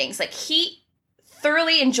fucked up things. Like, he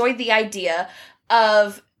thoroughly enjoyed the idea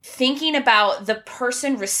of thinking about the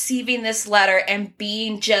person receiving this letter and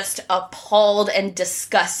being just appalled and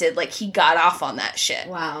disgusted. Like, he got off on that shit.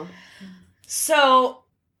 Wow. So,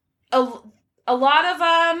 a lot of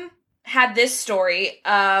them had this story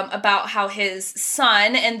about how his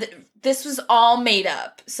son, and this was all made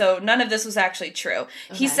up, so none of this was actually true.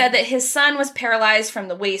 Okay. He said that his son was paralyzed from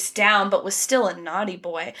the waist down, but was still a naughty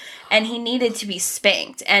boy, and he needed to be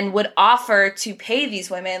spanked, and would offer to pay these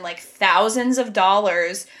women, like, thousands of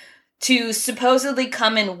dollars to supposedly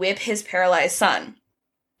come and whip his paralyzed son.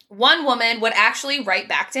 One woman would actually write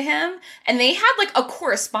back to him, and they had, like, a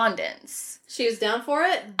correspondence. She was down for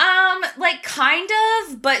it? Like, kind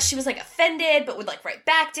of, but she was, like, offended, but would, like, write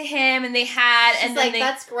back to him, and they had, She's and then like,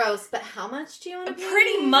 that's gross, but how much do you want to pay?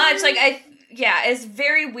 Pretty much, like, it's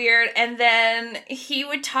very weird, and then he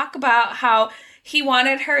would talk about how he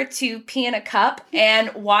wanted her to pee in a cup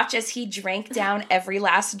and watch as he drank down every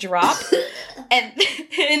last drop, and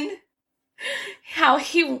how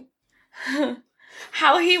he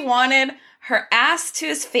wanted her ass to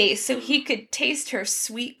his face so he could taste her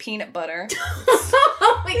sweet peanut butter.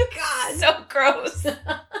 Oh my God. So gross. And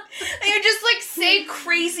you just, like, say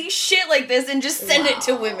crazy shit like this and just send it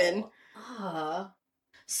to women.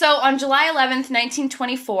 So on July 11th,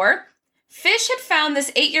 1924, Fish had found this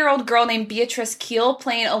 8-year-old girl named Beatrice Keel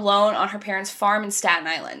playing alone on her parents' farm in Staten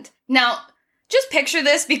Island. Now, just picture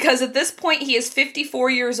this, because at this point he is 54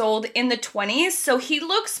 years old in the 20s, so he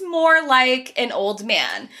looks more like an old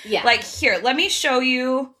man. Yeah. Like, here, let me show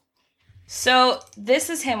you. So, this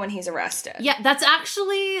is him when he's arrested. Yeah, that's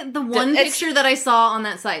actually the one picture that I saw on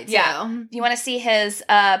that site, too. Yeah. You want to see his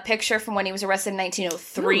picture from when he was arrested in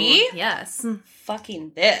 1903? Ooh, yes.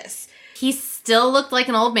 Fucking this. He still looked like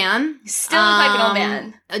an old man. He still looked like an old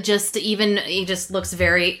man. He just looks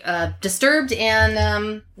very disturbed,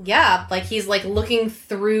 and like he's like looking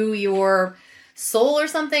through your soul or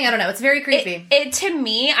something. I don't know. It's very creepy. To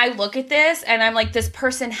me, I look at this and I'm like, this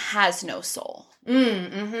person has no soul.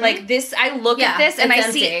 Mm-hmm. Like this, I look at this and I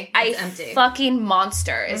empty. see a fucking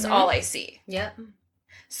monster is all I see. Yep.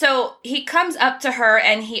 So he comes up to her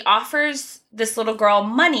and he offers this little girl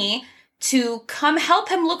money to come help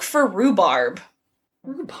him look for rhubarb.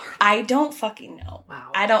 Rhubarb? I don't fucking know.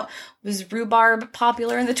 Wow. Was rhubarb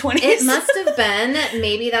popular in the 20s? It must have been.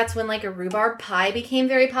 Maybe that's when, like, a rhubarb pie became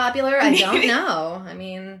very popular. I don't know. I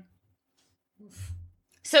mean.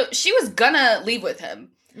 So she was gonna leave with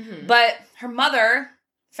him. Mm-hmm. But her mother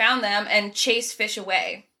found them and chased Fish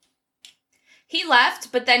away. He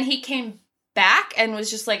left, but then he came back and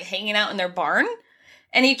was just, like, hanging out in their barn.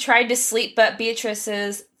 And he tried to sleep, but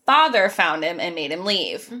Beatrice's father found him and made him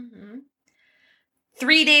leave. Mm-hmm.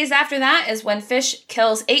 3 days after that is when Fish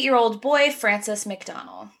kills 8-year-old boy Francis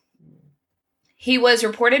McDonnell. He was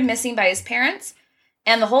reported missing by his parents,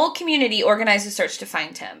 and the whole community organized a search to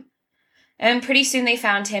find him. And pretty soon they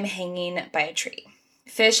found him hanging by a tree.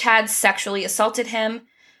 Fish had sexually assaulted him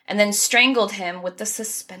and then strangled him with the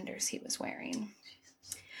suspenders he was wearing.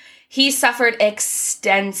 He suffered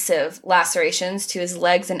extensive lacerations to his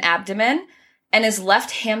legs and abdomen, and his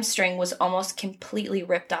left hamstring was almost completely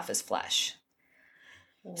ripped off his flesh.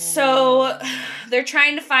 So they're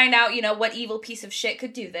trying to find out, what evil piece of shit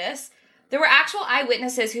could do this. There were actual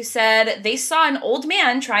eyewitnesses who said they saw an old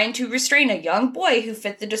man trying to restrain a young boy who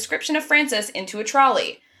fit the description of Francis into a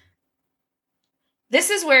trolley. This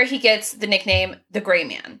is where he gets the nickname the Gray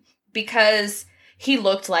Man, because he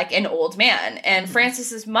looked like an old man. And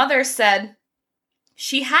Francis's mother said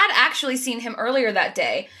she had actually seen him earlier that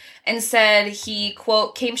day and said he,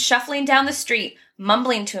 quote, came shuffling down the street,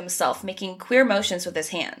 mumbling to himself, making queer motions with his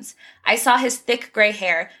hands. I saw his thick gray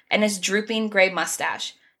hair and his drooping gray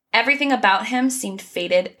mustache. Everything about him seemed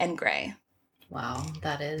faded and gray. Wow,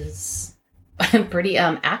 that is pretty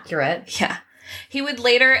accurate. Yeah. He would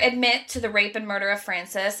later admit to the rape and murder of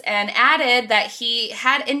Francis and added that he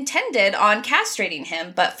had intended on castrating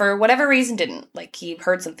him, but for whatever reason didn't. Like, he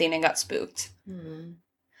heard something and got spooked.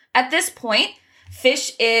 At this point,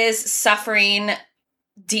 Fish is suffering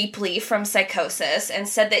deeply from psychosis and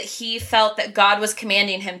said that he felt that God was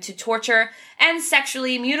commanding him to torture and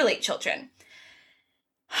sexually mutilate children.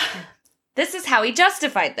 This is how he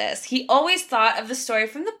justified this. He always thought of the story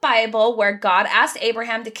from the Bible where God asked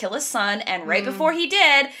Abraham to kill his son, and right before he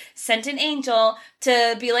did, sent an angel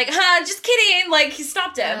to be like, just kidding. Like, he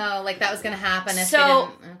stopped him. Oh, like that was going to happen if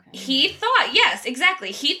he thought, yes,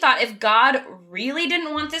 exactly. He thought if God really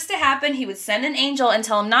didn't want this to happen, he would send an angel and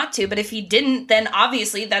tell him not to. But if he didn't, then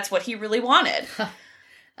obviously that's what he really wanted.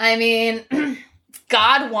 I mean,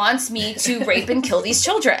 God wants me to rape and kill these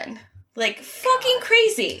children. Like, fucking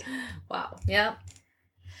crazy. Wow. Yep.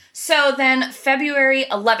 So then, February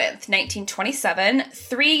 11th, 1927,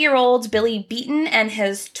 3-year-old Billy Beaton and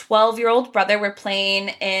his 12-year-old brother were playing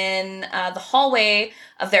in the hallway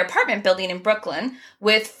of their apartment building in Brooklyn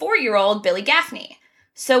with 4-year-old Billy Gaffney.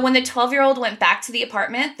 So when the 12-year-old went back to the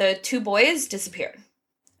apartment, the two boys disappeared.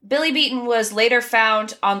 Billy Beaton was later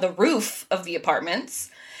found on the roof of the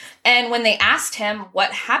apartments. And when they asked him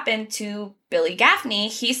what happened to Billy Gaffney,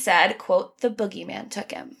 he said, quote, "The boogeyman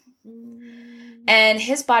took him." And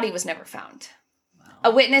his body was never found. Wow.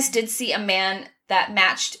 A witness did see a man that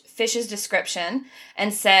matched Fish's description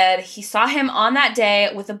and said he saw him on that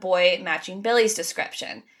day with a boy matching Billy's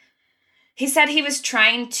description. He said he was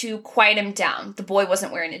trying to quiet him down. The boy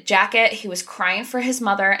wasn't wearing a jacket, he was crying for his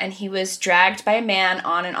mother, and he was dragged by a man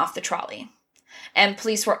on and off the trolley. And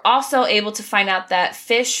police were also able to find out that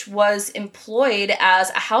Fish was employed as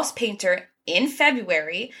a house painter in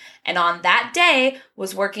February, and on that day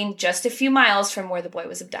was working just a few miles from where the boy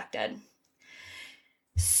was abducted.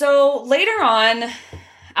 So later on,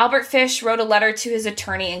 Albert Fish wrote a letter to his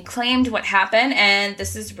attorney and claimed what happened, and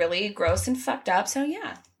this is really gross and fucked up, so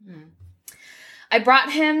yeah. I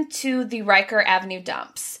brought him to the Riker Avenue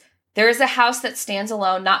dumps. There is a house that stands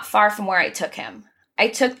alone not far from where I took him. I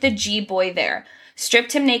took the G-boy there,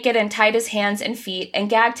 stripped him naked and tied his hands and feet, and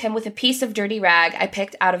gagged him with a piece of dirty rag I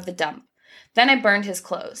picked out of the dump. Then I burned his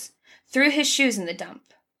clothes, threw his shoes in the dump.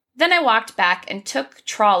 Then I walked back and took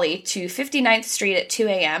trolley to 59th Street at 2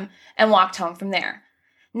 a.m. and walked home from there.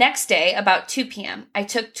 Next day, about 2 p.m., I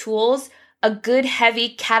took tools, a good heavy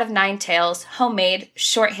cat of nine tails, homemade,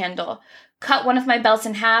 short handle, cut one of my belts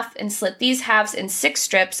in half, and slit these halves in 6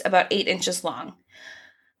 strips about 8 inches long.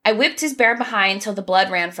 I whipped his bare behind till the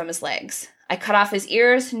blood ran from his legs. I cut off his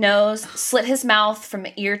ears, nose, slit his mouth from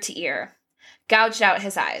ear to ear, gouged out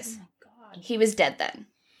his eyes. He was dead then.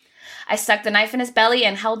 I stuck the knife in his belly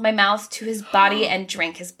and held my mouth to his body and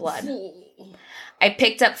drank his blood. I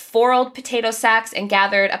picked up 4 old potato sacks and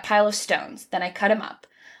gathered a pile of stones. Then I cut him up.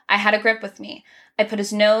 I had a grip with me. I put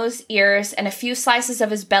his nose, ears, and a few slices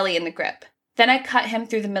of his belly in the grip. Then I cut him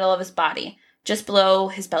through the middle of his body, just below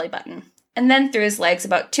his belly button, and then through his legs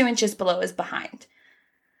about 2 inches below his behind.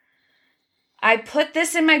 I put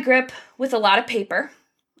this in my grip with a lot of paper.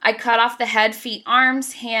 I cut off the head, feet,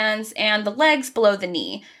 arms, hands, and the legs below the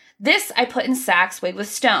knee. This I put in sacks weighed with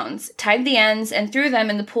stones, tied the ends, and threw them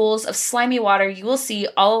in the pools of slimy water you will see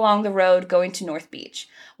all along the road going to North Beach.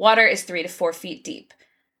 Water is 3 to 4 feet deep.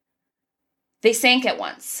 They sank at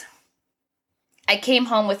once. I came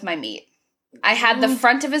home with my meat. I had the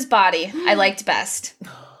front of his body I liked best.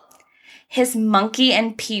 His monkey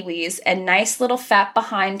and peewees and nice little fat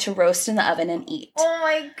behind to roast in the oven and eat. Oh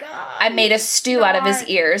my God. I made a stew out of his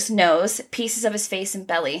ears, nose, pieces of his face and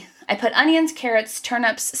belly. I put onions, carrots,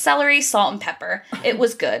 turnips, celery, salt, and pepper. It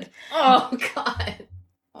was good. Oh God.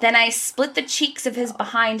 Then I split the cheeks of his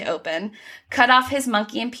behind open, cut off his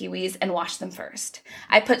monkey and peewees, and washed them first.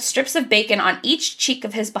 I put strips of bacon on each cheek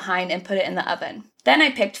of his behind and put it in the oven. Then I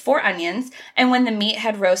picked 4 onions, and when the meat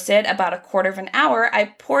had roasted about a quarter of an hour, I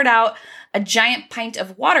poured out a giant pint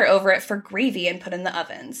of water over it for gravy and put in the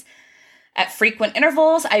ovens. At frequent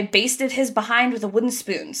intervals, I basted his behind with a wooden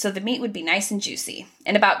spoon so the meat would be nice and juicy.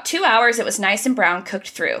 In about 2 hours, it was nice and brown, cooked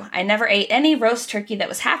through. I never ate any roast turkey that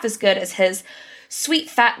was half as good as his sweet,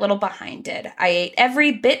 fat little behind did. I ate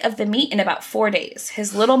every bit of the meat in about 4 days.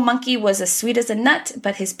 His little monkey was as sweet as a nut,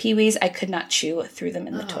 but his peewees I could not chew, threw them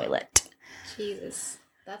in the toilet. Jesus.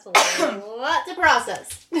 That's a lot to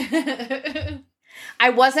process. I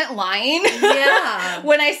wasn't lying. Yeah.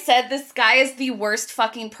 When I said this guy is the worst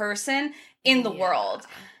fucking person in the world.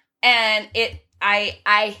 And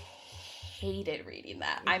I hated reading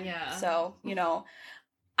that. So,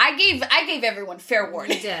 I gave everyone fair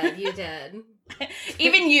warning. You did.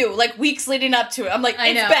 Even you, like weeks leading up to it. I'm like,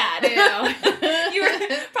 it's bad. I know. You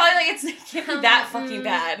were probably like, it's can't be that fucking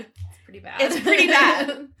bad. It's pretty bad. It's pretty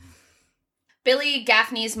bad. Billy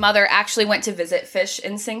Gaffney's mother actually went to visit Fish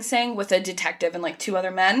in Sing Sing with a detective and 2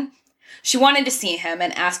 other men. She wanted to see him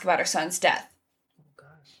and ask about her son's death. Oh,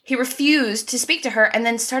 gosh. He refused to speak to her and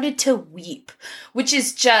then started to weep, which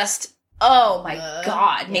is just Oh my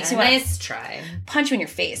God. Makes me want nice try. Punch you in your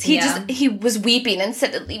face. He was weeping and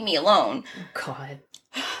said, leave me alone. Oh, God.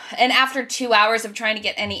 And after 2 hours of trying to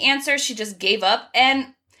get any answer, she just gave up.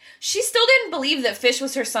 And she still didn't believe that Fish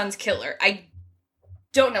was her son's killer. I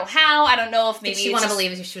don't know how. I don't know if maybe she want to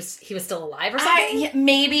believe he was still alive or something.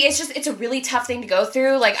 Maybe it's a really tough thing to go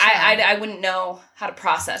through. Like I wouldn't know how to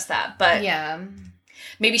process that, but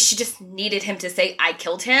maybe she just needed him to say I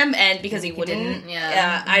killed him, and because he wouldn't,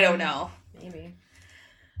 I don't know. Maybe.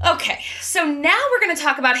 Okay, so now we're going to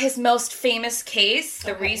talk about his most famous case,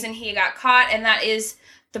 the reason he got caught, and that is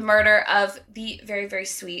the murder of the very, very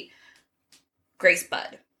sweet Grace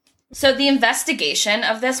Budd. So the investigation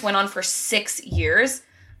of this went on for 6 years.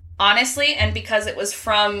 Honestly, and because it was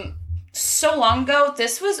from so long ago,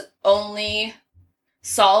 this was only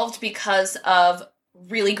solved because of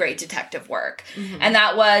really great detective work. Mm-hmm. And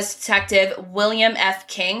that was Detective William F.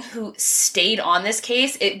 King, who stayed on this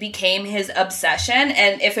case. It became his obsession,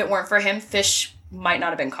 and if it weren't for him, Fish might not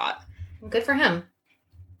have been caught. Good for him.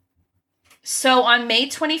 So on May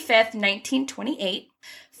 25th, 1928,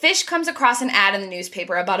 Fish comes across an ad in the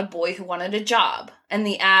newspaper about a boy who wanted a job. And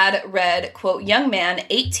the ad read, quote, young man,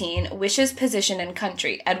 18, wishes position in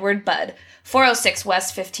country, Edward Budd, 406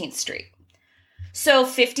 West 15th Street. So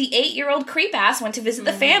 58-year-old creep-ass went to visit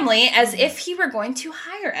the family as if he were going to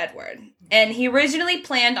hire Edward. And he originally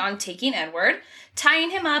planned on taking Edward, tying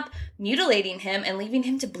him up, mutilating him, and leaving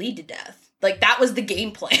him to bleed to death. Like, that was the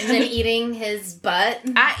game plan. And then eating his butt?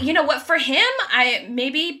 You know what, for him,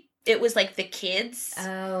 maybe it was like the kids.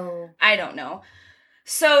 Oh. I don't know.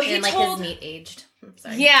 So he told... his meat aged.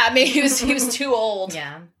 Sorry. Yeah, maybe he was too old.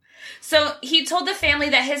 Yeah. So he told the family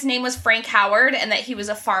that his name was Frank Howard and that he was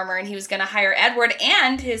a farmer and he was going to hire Edward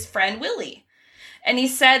and his friend Willie. And he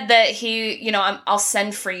said that I'll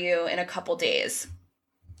send for you in a couple days.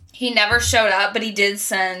 He never showed up, but he did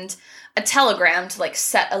send a telegram to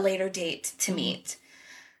set a later date to meet.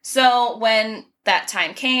 So when that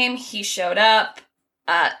time came, he showed up.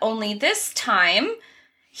 Only this time,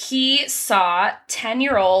 he saw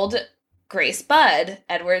 10-year-old Grace Budd,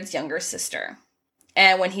 Edward's younger sister.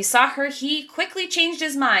 And when he saw her, he quickly changed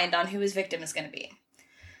his mind on who his victim is going to be.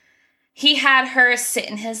 He had her sit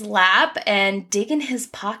in his lap and dig in his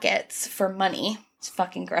pockets for money. It's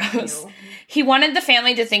fucking gross. Ew. He wanted the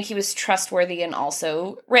family to think he was trustworthy and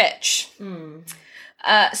also rich.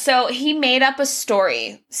 So he made up a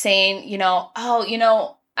story saying,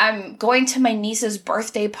 I'm going to my niece's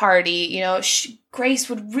birthday party. Grace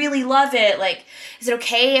would really love it. Like, is it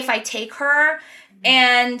okay if I take her?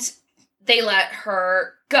 And they let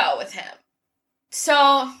her go with him.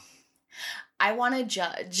 So I want to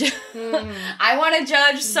judge. I want to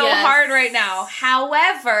judge so hard right now.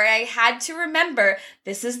 However, I had to remember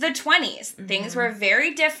this is the 20s. Mm-hmm. Things were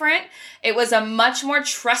very different. It was a much more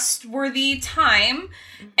trustworthy time.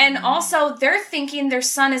 Mm-hmm. And also, they're thinking their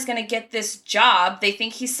son is going to get this job. They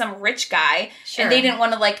think he's some rich guy. Sure. And they didn't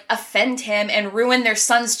want to, offend him and ruin their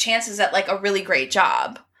son's chances at, a really great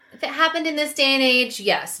job. If it happened in this day and age,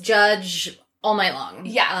 yes, judge all night long.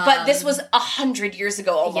 Yeah, but this was 100 years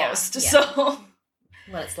ago almost, so...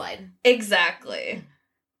 Let it slide. Exactly.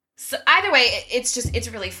 So either way, it's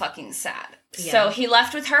really fucking sad. Yeah. So he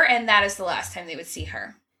left with her, and that is the last time they would see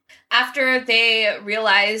her. After they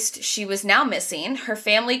realized she was now missing, her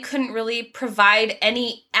family couldn't really provide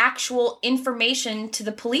any actual information to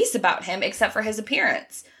the police about him except for his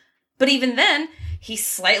appearance. But even then, he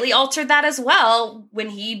slightly altered that as well when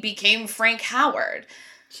he became Frank Howard.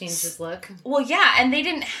 Changed his look. Well, yeah, and they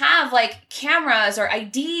didn't have, cameras or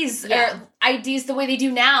IDs or IDs the way they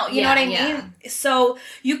do now. You know what I mean? So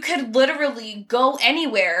you could literally go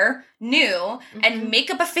anywhere new and make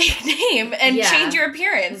up a fake name and change your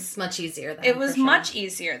appearance. It's much easier then. It was much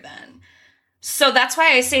easier then. So that's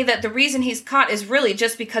why I say that the reason he's caught is really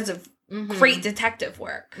just because of great detective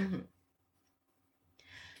work. Mm-hmm.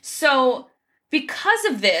 So because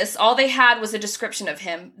of this, all they had was a description of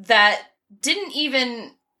him that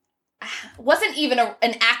wasn't even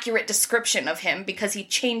an accurate description of him because he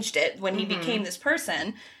changed it when he became this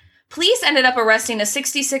person. Police ended up arresting a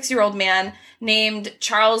 66-year-old man named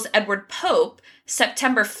Charles Edward Pope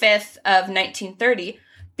September 5th of 1930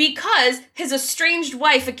 because his estranged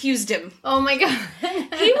wife accused him. Oh my God.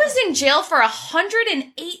 He was in jail for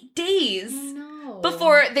 108 days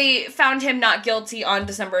before they found him not guilty on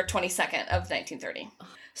December 22nd of 1930.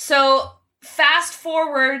 So... Fast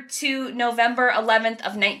forward to November 11th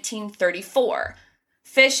of 1934.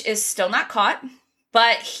 Fish is still not caught,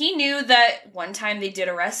 but he knew that one time they did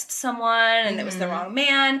arrest someone and it was the wrong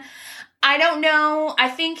man. I don't know. I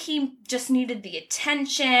think he just needed the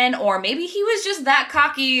attention, or maybe he was just that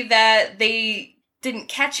cocky that they didn't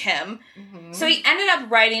catch him. Mm-hmm. So he ended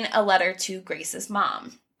up writing a letter to Grace's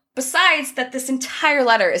mom. Besides that, this entire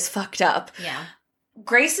letter is fucked up. Yeah.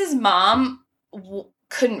 Grace's mom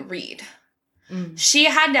couldn't read. Mm. She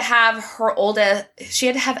had to have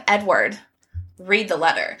Edward read the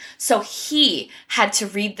letter. So he had to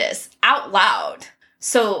read this out loud.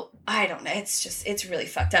 So I don't know. It's really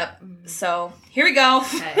fucked up. Mm. So here we go.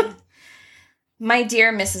 Okay. My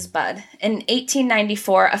dear Mrs. Budd, in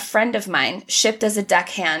 1894, a friend of mine shipped as a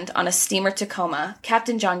deckhand on a steamer Tacoma,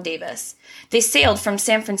 Captain John Davis. They sailed from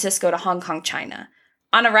San Francisco to Hong Kong, China.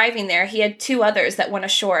 On arriving there, he had 2 others that went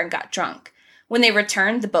ashore and got drunk. When they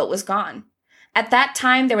returned, the boat was gone. At that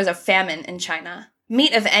time, there was a famine in China.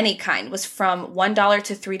 Meat of any kind was from $1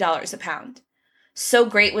 to $3 a pound. So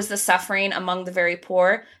great was the suffering among the very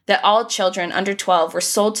poor that all children under 12 were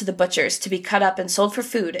sold to the butchers to be cut up and sold for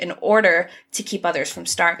food in order to keep others from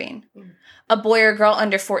starving. Mm. A boy or girl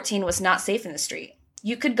under 14 was not safe in the street.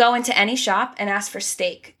 You could go into any shop and ask for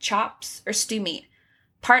steak, chops, or stew meat.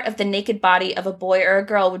 Part of the naked body of a boy or a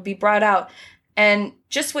girl would be brought out, and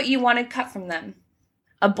just what you wanted cut from them.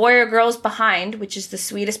 A boy or girl's behind, which is the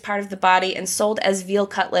sweetest part of the body and sold as veal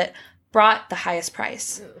cutlet, brought the highest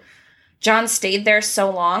price. Ooh. John stayed there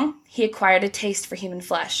so long, he acquired a taste for human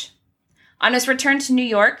flesh. On his return to New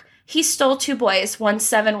York, he stole 2 boys, one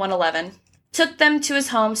 7, one 11, took them to his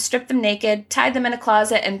home, stripped them naked, tied them in a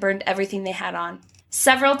closet, and burned everything they had on.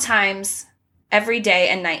 Several times, every day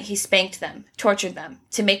and night, he spanked them, tortured them,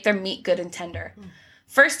 to make their meat good and tender.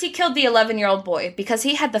 First, he killed the 11-year-old boy because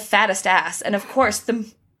he had the fattest ass and, of course, the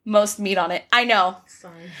most meat on it. I know.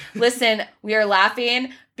 Sorry. Listen, we are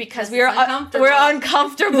laughing because we're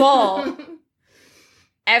uncomfortable.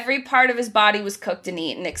 Every part of his body was cooked and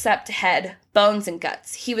eaten except head, bones, and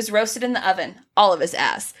guts. He was roasted in the oven, all of his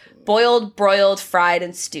ass. Boiled, broiled, fried,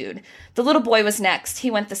 and stewed. The little boy was next. He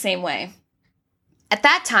went the same way. At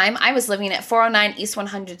that time, I was living at 409 East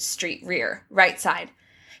 100th Street, rear, right side.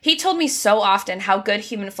 He told me so often how good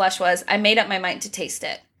human flesh was, I made up my mind to taste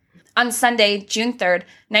it. On Sunday, June 3rd,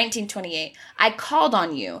 1928, I called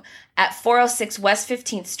on you at 406 West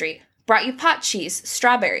 15th Street, brought you pot cheese,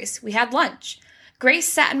 strawberries. We had lunch. Grace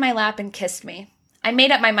sat in my lap and kissed me. I made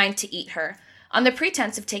up my mind to eat her, on the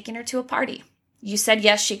pretense of taking her to a party. You said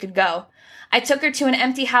yes, she could go. I took her to an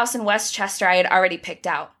empty house in Westchester I had already picked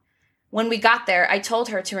out. When we got there, I told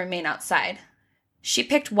her to remain outside. She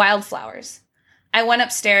picked wildflowers. I went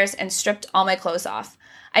upstairs and stripped all my clothes off.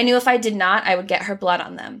 I knew if I did not, I would get her blood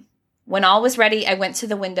on them. When all was ready, I went to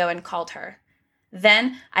the window and called her.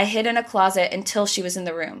 Then I hid in a closet until she was in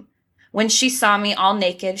the room. When she saw me all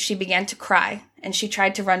naked, she began to cry, and she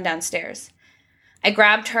tried to run downstairs. I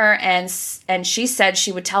grabbed her, and she said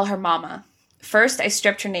she would tell her mama. First, I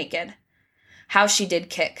stripped her naked. How she did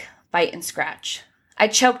kick, bite, and scratch. I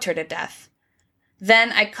choked her to death.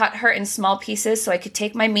 Then I cut her in small pieces so I could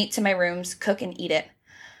take my meat to my rooms, cook, and eat it.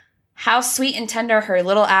 How sweet and tender her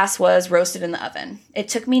little ass was roasted in the oven. It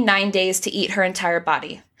took me 9 days to eat her entire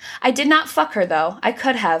body. I did not fuck her, though. I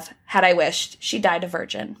could have, had I wished. She died a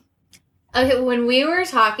virgin. Okay, when we were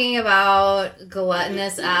talking about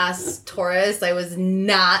gluttonous ass Taurus, I was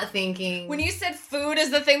not thinking... When you said food is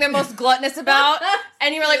the thing they're most gluttonous about,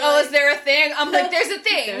 and you were like, oh, is there a thing? I'm like, there's a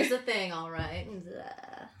thing. There's a thing, all right.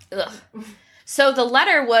 Ugh. So the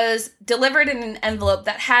letter was delivered in an envelope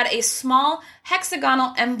that had a small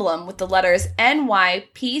hexagonal emblem with the letters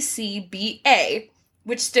NYPCBA,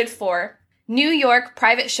 which stood for New York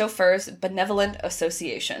Private Chauffeurs Benevolent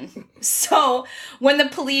Association. So when the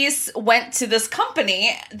police went to this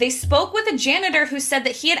company, they spoke with a janitor who said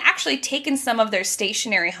that he had actually taken some of their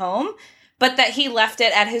stationery home, but that he left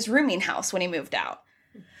it at his rooming house when he moved out.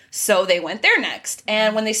 So they went there next.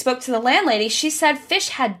 And when they spoke to the landlady, she said Fish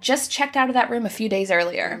had just checked out of that room a few days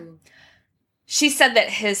earlier. She said that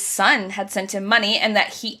his son had sent him money and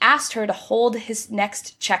that he asked her to hold his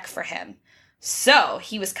next check for him. So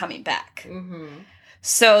he was coming back. Mm-hmm.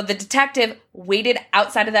 So the detective waited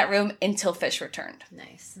outside of that room until Fish returned.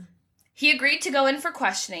 Nice. He agreed to go in for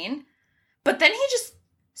questioning, but then he just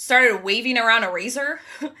started waving around a razor.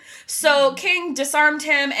 So King disarmed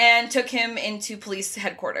him and took him into police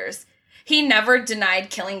headquarters. He never denied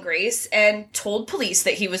killing Grace and told police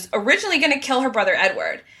that he was originally going to kill her brother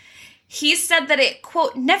Edward. He said that it,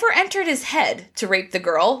 quote, never entered his head to rape the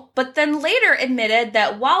girl, but then later admitted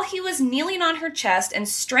that while he was kneeling on her chest and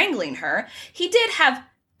strangling her, he did have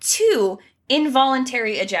 2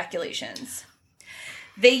 involuntary ejaculations.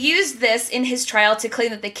 They used this in his trial to claim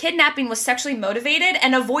that the kidnapping was sexually motivated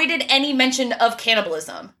and avoided any mention of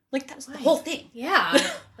cannibalism. Like, that was the whole thing. Yeah,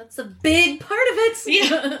 that's a big part of it.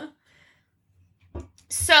 Yeah.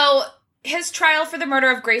 So, his trial for the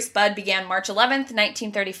murder of Grace Budd began March 11th,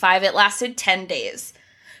 1935. It lasted 10 days.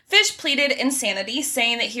 Fish pleaded insanity,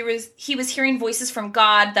 saying that he was hearing voices from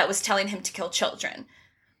God that was telling him to kill children.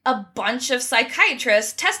 A bunch of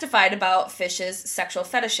psychiatrists testified about Fish's sexual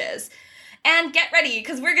fetishes. And get ready,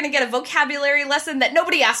 because we're going to get a vocabulary lesson that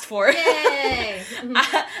nobody asked for. Yay!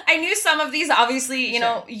 I knew some of these, obviously, you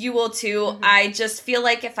know, you will too. Mm-hmm. I just feel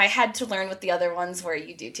like if I had to learn what the other ones were,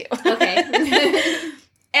 you do too. Okay.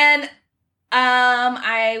 And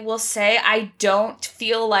I will say I don't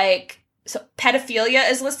feel like... So pedophilia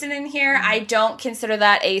is listed in here. Mm-hmm. I don't consider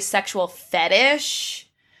that a sexual fetish.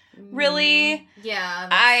 Really? Yeah.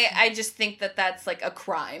 I just think that that's like a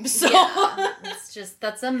crime. So yeah,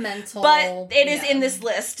 that's a mental. But it is in this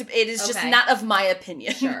list. It is just not of my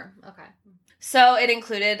opinion. Sure. Okay. So it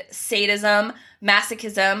included sadism,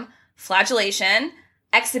 masochism, flagellation,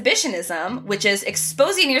 exhibitionism, which is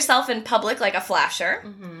exposing yourself in public like a flasher,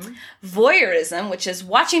 voyeurism, which is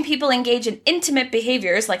watching people engage in intimate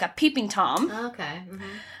behaviors like a peeping Tom. Okay.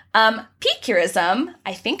 Piquerism,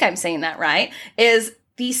 I think I'm saying that right, is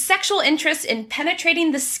the sexual interest in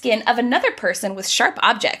penetrating the skin of another person with sharp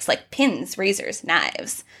objects like pins, razors,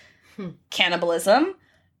 knives. Cannibalism,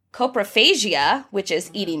 coprophagia, which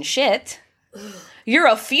is eating shit.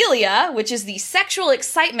 Urophilia, which is the sexual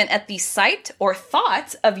excitement at the sight or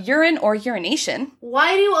thought of urine or urination.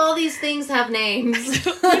 Why do all these things have names?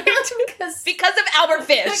 Because of Albert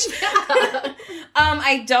Fish. Yeah.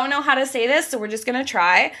 I don't know how to say this, so we're just going to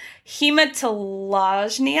try.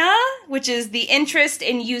 Hematologia, which is the interest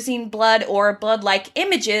in using blood or blood-like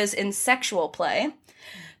images in sexual play.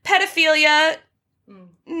 Pedophilia,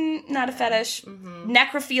 not a fetish.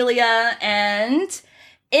 Necrophilia, and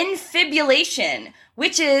infibulation,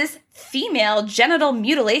 which is female genital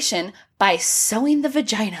mutilation by sewing the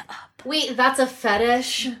vagina up. Wait, that's a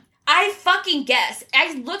fetish? I fucking guess.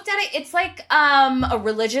 I looked at it. It's like a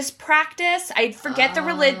religious practice. I forget the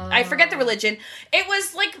religion. It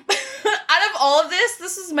was like out of all of this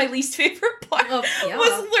is my least favorite part.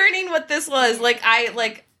 Was learning what this was.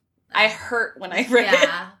 I hurt when I read it.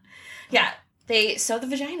 Yeah. They sew the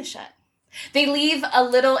vagina shut. They leave a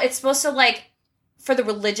little. It's supposed to like. For the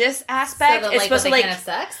religious aspect, so it's supposed to like have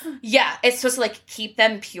sex? Yeah, it's supposed to like keep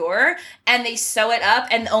them pure, and they sew it up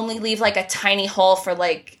and only leave like a tiny hole for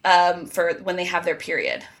like for when they have their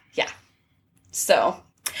period. Yeah, so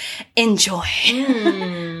enjoy.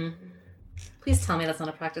 Please tell me that's not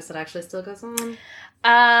a practice that actually still goes on.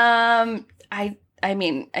 I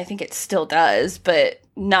mean, I think it still does, but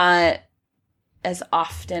not as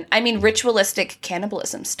often. I mean, ritualistic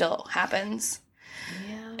cannibalism still happens.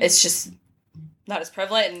 Yeah, it's just. Not as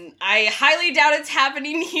prevalent, and I highly doubt it's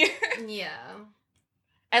happening here. Yeah.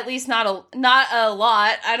 At least not a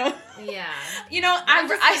lot. I don't... Yeah. You know, I'm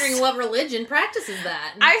just wondering what religion practices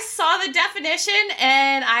that. I saw the definition,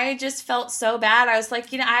 and I just felt so bad. I was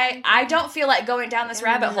like, you know, I don't feel like going down this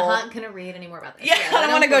rabbit hole. I'm not going to read any more about this. Yeah, I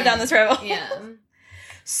don't want to go down this rabbit hole. Yeah.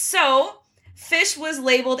 So... Fish was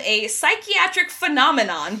labeled a psychiatric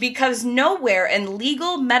phenomenon because nowhere in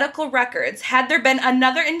legal medical records had there been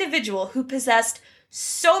another individual who possessed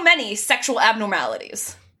so many sexual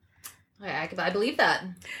abnormalities. I believe that.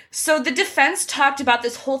 So the defense talked about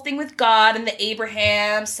this whole thing with God and the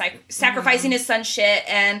Abraham sacrificing his son shit,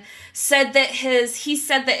 and said that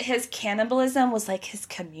his cannibalism was like his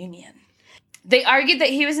communion. They argued that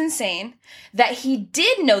he was insane, that he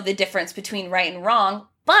did know the difference between right and wrong,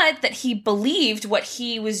 but that he believed what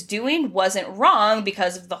he was doing wasn't wrong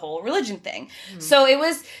because of the whole religion thing. So it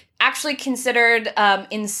was actually considered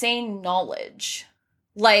insane knowledge.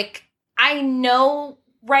 Like, I know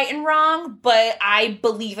right and wrong, but I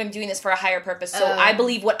believe I'm doing this for a higher purpose, so I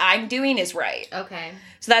believe what I'm doing is right. Okay.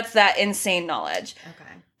 So that's that insane knowledge.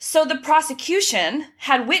 Okay. So the prosecution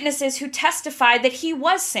had witnesses who testified that he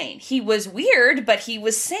was sane. He was weird, but he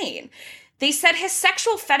was sane. They said his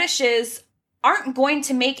sexual fetishes aren't going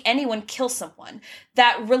to make anyone kill someone,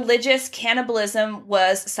 that religious cannibalism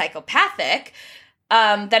was psychopathic,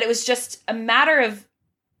 that it was just a matter of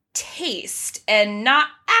taste and not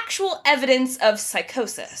actual evidence of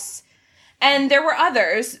psychosis. And there were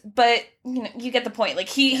others, but you know, you get the point. Like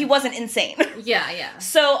he wasn't insane. Yeah.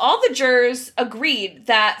 So all the jurors agreed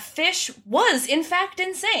that Fish was in fact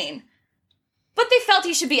insane. But they felt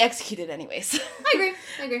he should be executed anyways. I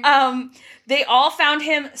agree. They all found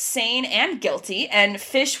him sane and guilty, and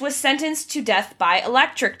Fish was sentenced to death by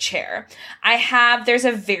electric chair. There's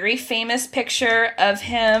a very famous picture of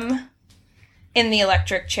him in the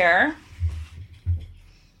electric chair.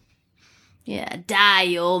 Yeah, die,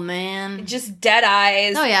 you old man. Just dead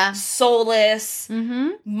eyes. Oh, yeah. Soulless.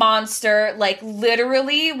 Monster. Like,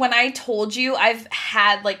 literally, when I told you I've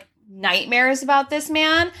had, like, nightmares about this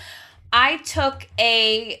man. I took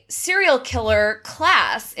a serial killer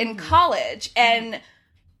class in college, and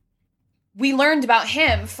we learned about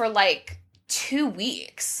him for like 2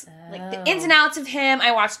 weeks. Like the ins and outs of him.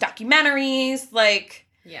 I watched documentaries. Like,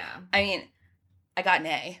 yeah. I mean, I got an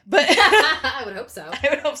A, but I would hope so. I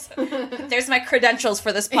would hope so. There's my credentials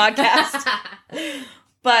for this podcast.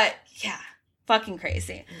 But yeah, fucking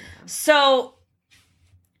crazy. Yeah. So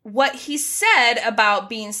what he said about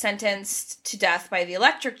being sentenced to death by the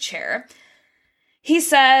electric chair, he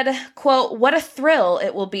said, quote, "What a thrill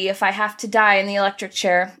it will be if I have to die in the electric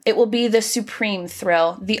chair. It will be the supreme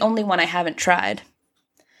thrill, the only one I haven't tried."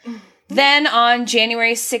 Then on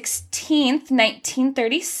January 16th,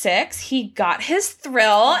 1936, he got his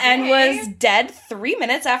thrill and was dead 3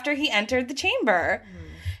 minutes after he entered the chamber.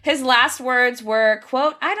 His last words were,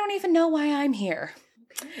 quote, "I don't even know why I'm here."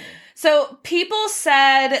 Okay. So people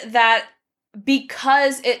said that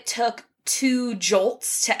because it took 2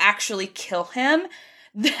 jolts to actually kill him,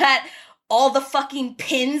 that all the fucking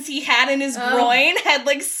pins he had in his groin had,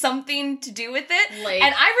 like, something to do with it. Like,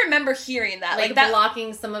 and I remember hearing that. Like that,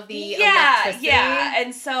 blocking some of the electricity. Yeah.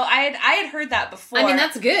 And so I had heard that before. I mean,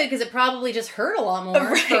 that's good, because it probably just hurt a lot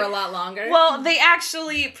more for a lot longer. Well, they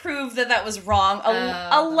actually proved that was wrong.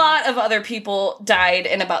 A lot of other people died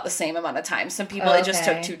in about the same amount of time. Some people, it just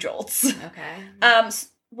took 2 jolts. Okay.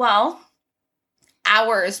 Well,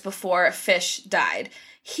 hours before Fish died,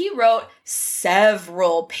 he wrote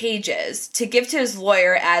several pages to give to his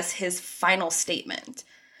lawyer as his final statement.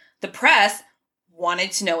 The press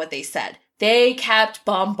wanted to know what they said. They kept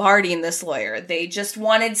bombarding this lawyer. They just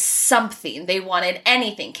wanted something. They wanted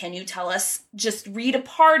anything. Can you tell us? Just read a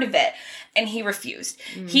part of it. And he refused.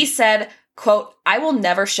 He said, quote, "I will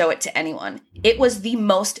never show it to anyone. It was the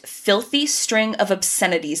most filthy string of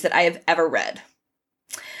obscenities that I have ever read."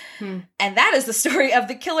 And that is the story of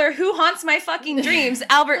the killer who haunts my fucking dreams,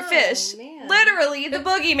 Albert Fish. Man. Literally, the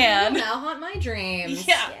boogeyman. Now haunt my dreams.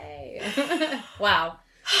 Yeah. Yay. Wow.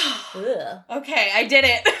 Okay, I did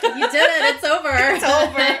it. You did it. It's over. It's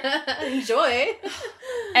over. Enjoy.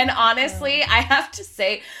 And honestly, I have to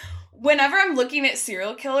say, whenever I'm looking at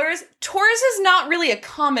serial killers, Taurus is not really a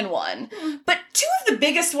common one. But 2 of the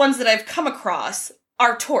biggest ones that I've come across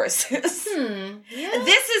are Tauruses. Yeah.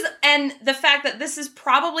 And the fact that this is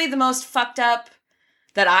probably the most fucked up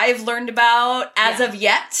that I've learned about as of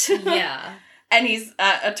yet. Yeah. And he's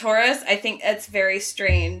a Taurus. I think it's very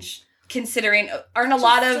strange, considering, aren't a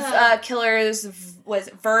lot of killers was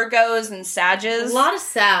Virgos and Sages? A lot of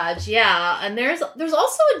Sag, yeah. And there's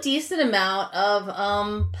also a decent amount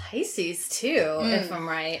of Pisces too, if I'm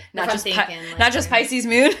right. Not just Pisces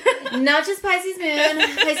moon. Not just Pisces moon,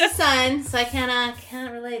 Pisces sun. So I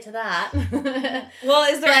can't relate to that. Well,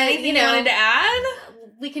 is there anything you wanted to add?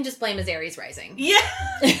 We can just blame his Aries rising. Yeah.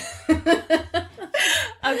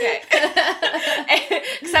 Okay.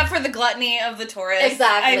 Except for the gluttony of the Taurus.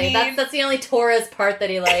 Exactly. I mean, that's the only Taurus part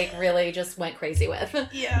that he really just went crazy with.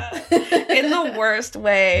 Yeah. In the worst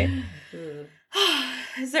way.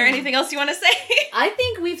 Is there anything else you want to say? I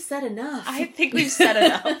think we've said enough.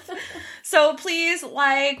 So please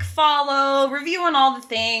follow, review on all the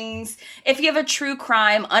things. If you have a true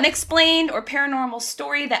crime, unexplained, or paranormal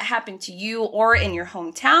story that happened to you or in your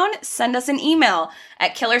hometown, send us an email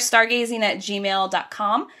at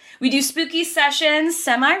killerstargazing@gmail.com. We do spooky sessions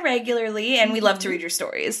semi-regularly, and we love to read your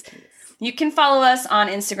stories. You can follow us on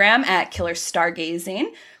Instagram at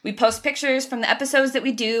killerstargazing. We post pictures from the episodes that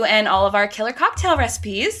we do and all of our killer cocktail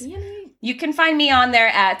recipes. Yummy. You can find me on there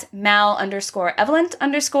at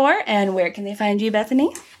Mal_Evelyn_. And where can they find you,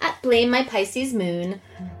 Bethany? At Blame My Pisces Moon.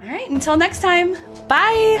 All right, until next time.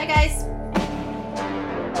 Bye. Bye, guys.